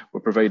know,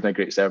 we're providing a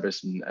great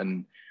service,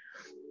 and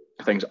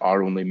things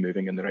are only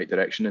moving in the right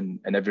direction,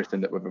 and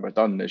everything that we've ever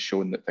done has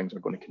shown that things are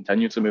going to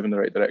continue to move in the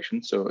right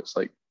direction. So it's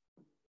like,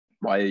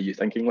 why are you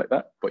thinking like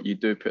that? But you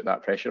do put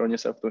that pressure on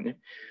yourself, don't you?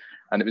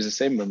 And it was the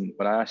same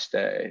when I asked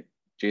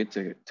Jade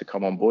to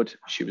come on board.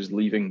 She was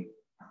leaving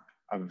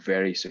a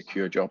very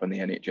secure job in the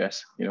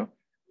NHS, you know,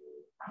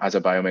 as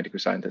a biomedical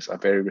scientist, a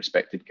very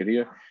respected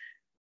career.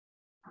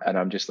 And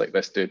I'm just like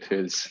this dude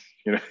who's,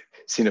 you know,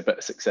 seen a bit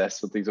of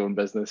success with his own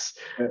business.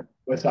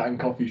 We're sat in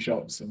coffee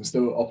shops. I'm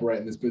still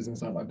operating this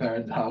business at my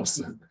parents'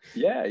 house.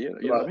 Yeah, you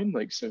know what I mean?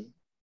 Like, so.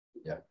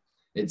 Yeah.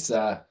 It's,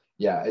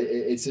 Yeah,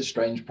 it's a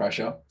strange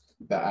pressure.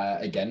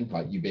 But again,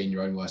 like you being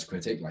your own worst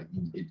critic, like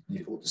the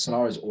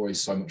scenario is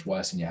always so much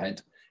worse in your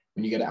head.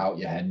 When you get it out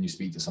your head and you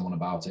speak to someone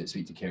about it,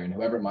 speak to Kieran,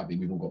 whoever it might be,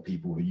 we've all got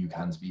people who you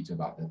can speak to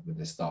about with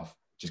this stuff.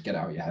 Just get it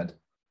out your head,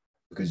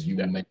 because you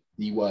will make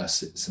the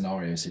worst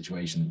scenario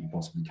situation that you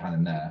possibly can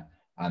in there.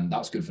 And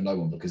that's good for no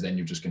one, because then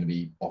you're just going to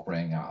be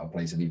operating out of a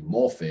place of even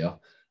more fear,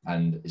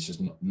 and it's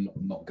just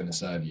not going to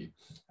serve you.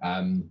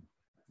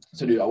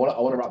 So, dude, I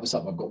want to wrap this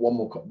up. I've got one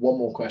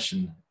more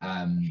question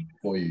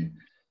for you,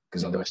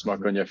 because I've got a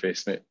smirk on your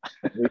face, mate.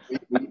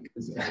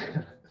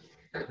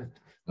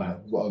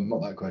 Well,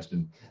 not that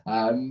question.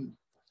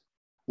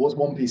 What's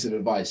one piece of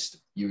advice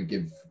you would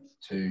give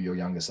to your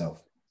younger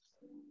self?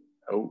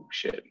 Oh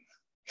shit,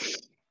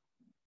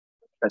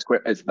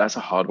 that's a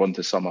hard one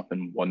to sum up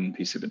in one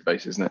piece of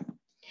advice, isn't it?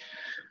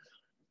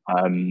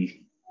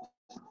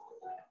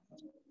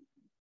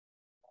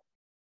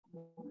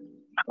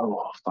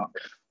 Oh fuck.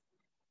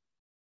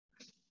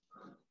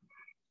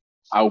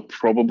 I'll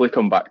probably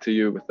come back to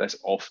you with this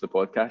off the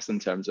podcast in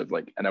terms of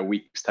like in a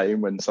week's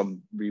time when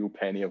some real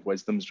penny of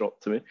wisdom's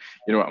dropped to me.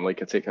 You know what I'm like?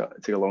 I take a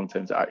long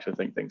time to actually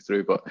think things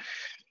through. But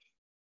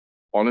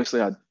honestly,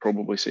 I'd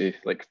probably say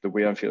like the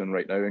way I'm feeling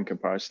right now in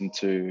comparison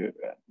to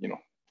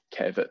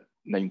Kev at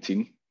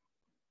 19,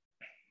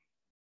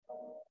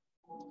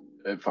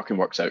 it fucking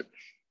works out.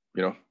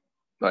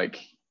 Like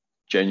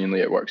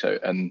genuinely it works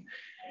out. And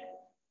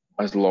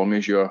as long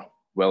as you're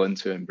willing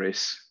to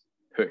embrace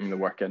putting the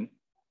work in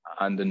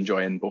and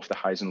enjoying both the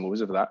highs and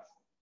lows of that,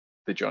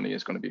 the journey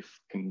is going to be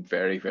fucking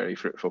very, very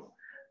fruitful.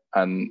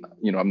 And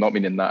I'm not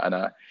meaning that in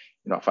a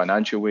a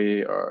financial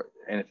way or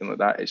anything like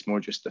that. It's more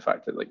just the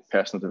fact that like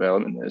personal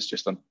development is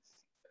just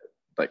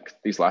like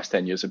these last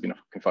 10 years have been a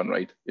fucking fun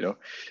ride,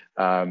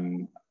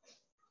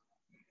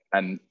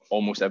 and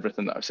almost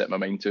everything that I've set my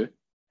mind to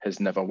has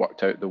never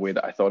worked out the way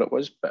that I thought it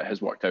was, but it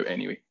has worked out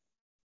anyway.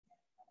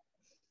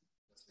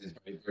 It's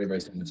very, very, very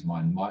similar to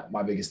mine.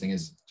 My biggest thing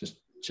is just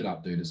chill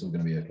out, dude. It's all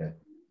going to be okay.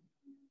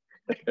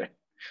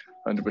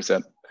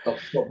 100%. Stop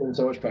putting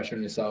so much pressure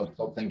on yourself.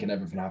 Stop thinking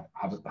everything have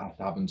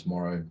to happen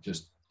tomorrow.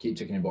 Just keep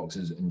ticking your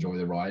boxes, enjoy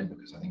the ride,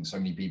 because I think so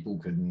many people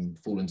can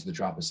fall into the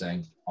trap of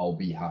saying, I'll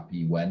be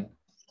happy when,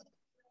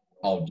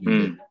 I'll do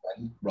this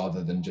when,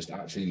 rather than just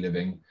actually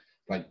living.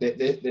 Like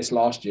this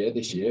year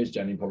is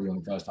generally probably one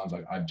of the first times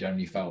like I've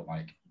generally felt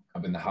like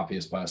I've been the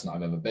happiest person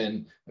I've ever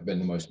been. I've been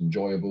the most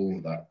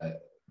enjoyable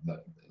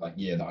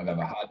year that I've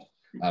ever had.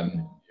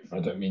 I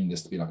don't mean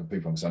this to be like a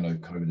poop on, because I know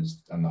COVID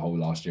and the whole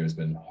last year has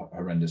been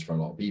horrendous for a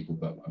lot of people,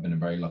 but I've been in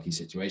a very lucky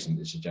situation.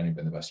 It's just generally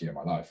been the best year of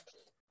my life.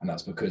 And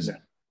that's because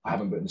I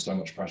haven't put in so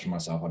much pressure on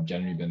myself. I've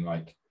generally been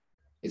like,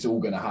 it's all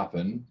going to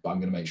happen, but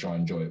I'm going to make sure I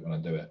enjoy it when I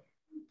do it.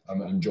 I'm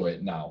going to enjoy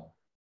it now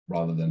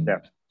rather than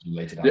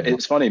later down.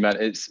 It's funny, man.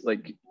 It's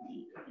like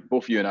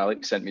both you and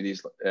Alex sent me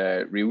these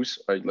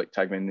reels, or like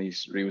tagged me in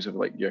these reels of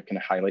like your kind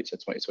of highlights of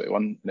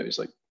 2021. And it was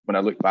like, when I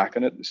look back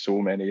on it, there's so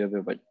many of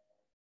them, like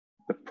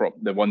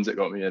the ones that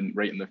got me in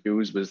right in the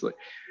feels was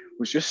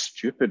just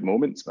stupid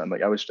moments, man.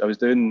 Like I was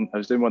doing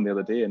one the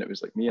other day, and it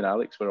was like me and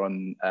Alex were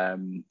on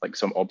like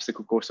some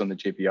obstacle course on the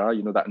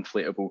JBR, that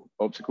inflatable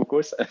obstacle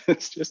course.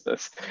 It's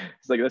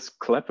like this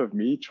clip of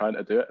me trying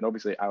to do it, and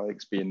obviously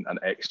Alex, being an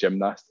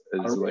ex-gymnast,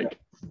 is like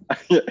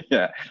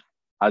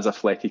as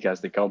athletic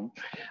as they come.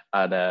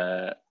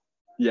 And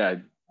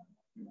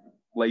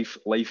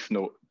life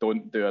note,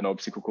 don't do an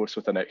obstacle course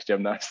with an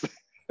ex-gymnast.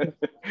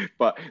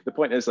 But the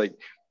point is like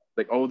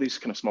all these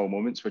kind of small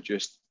moments were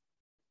just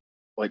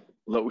like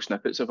little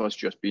snippets of us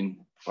just being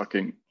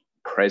fucking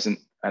present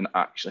and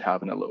actually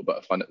having a little bit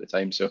of fun at the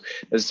time. So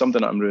this is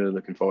something that I'm really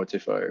looking forward to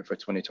for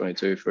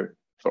 2022 for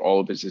all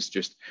of us, is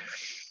just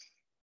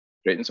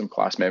creating some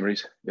class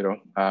memories, and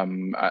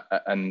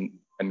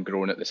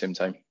growing at the same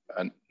time,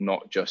 and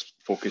not just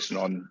focusing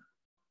on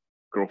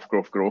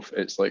growth.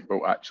 It's like,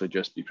 we'll actually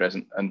just be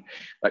present. And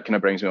that kind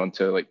of brings me on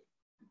to like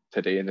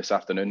today and this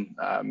afternoon.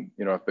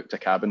 I've booked a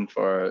cabin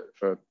for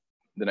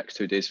the next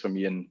 2 days for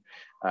me, and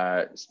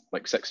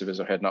like 6 of us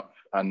are heading up,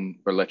 and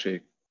we're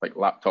literally like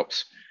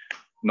laptops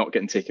not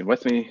getting taken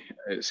with me.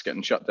 It's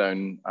getting shut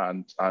down,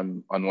 and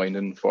I'm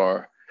unwinding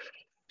for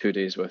 2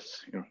 days with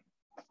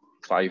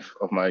 5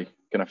 of my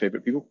kind of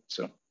favorite people.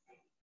 So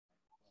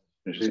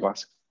it's just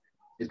class.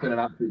 It's been an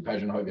absolute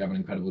pleasure, and I hope you have an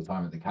incredible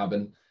time at the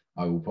cabin.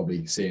 I will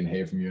probably see and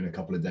hear from you in a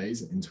couple of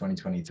days in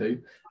 2022.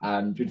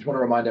 Just want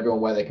to remind everyone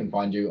where they can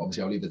find you.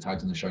 Obviously, I'll leave the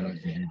tags in the show notes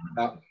and anything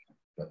like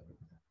that.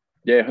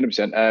 Yeah,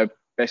 100%.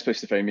 Best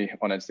place to find me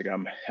on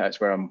Instagram.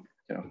 That's where I'm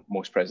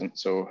most present.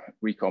 So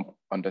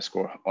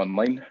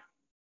recomp_online.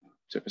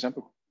 Super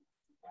simple.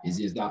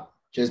 Easy as that.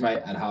 Cheers,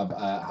 mate, and have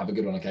a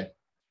good one. Okay.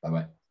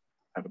 Bye-bye.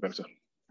 Have a better.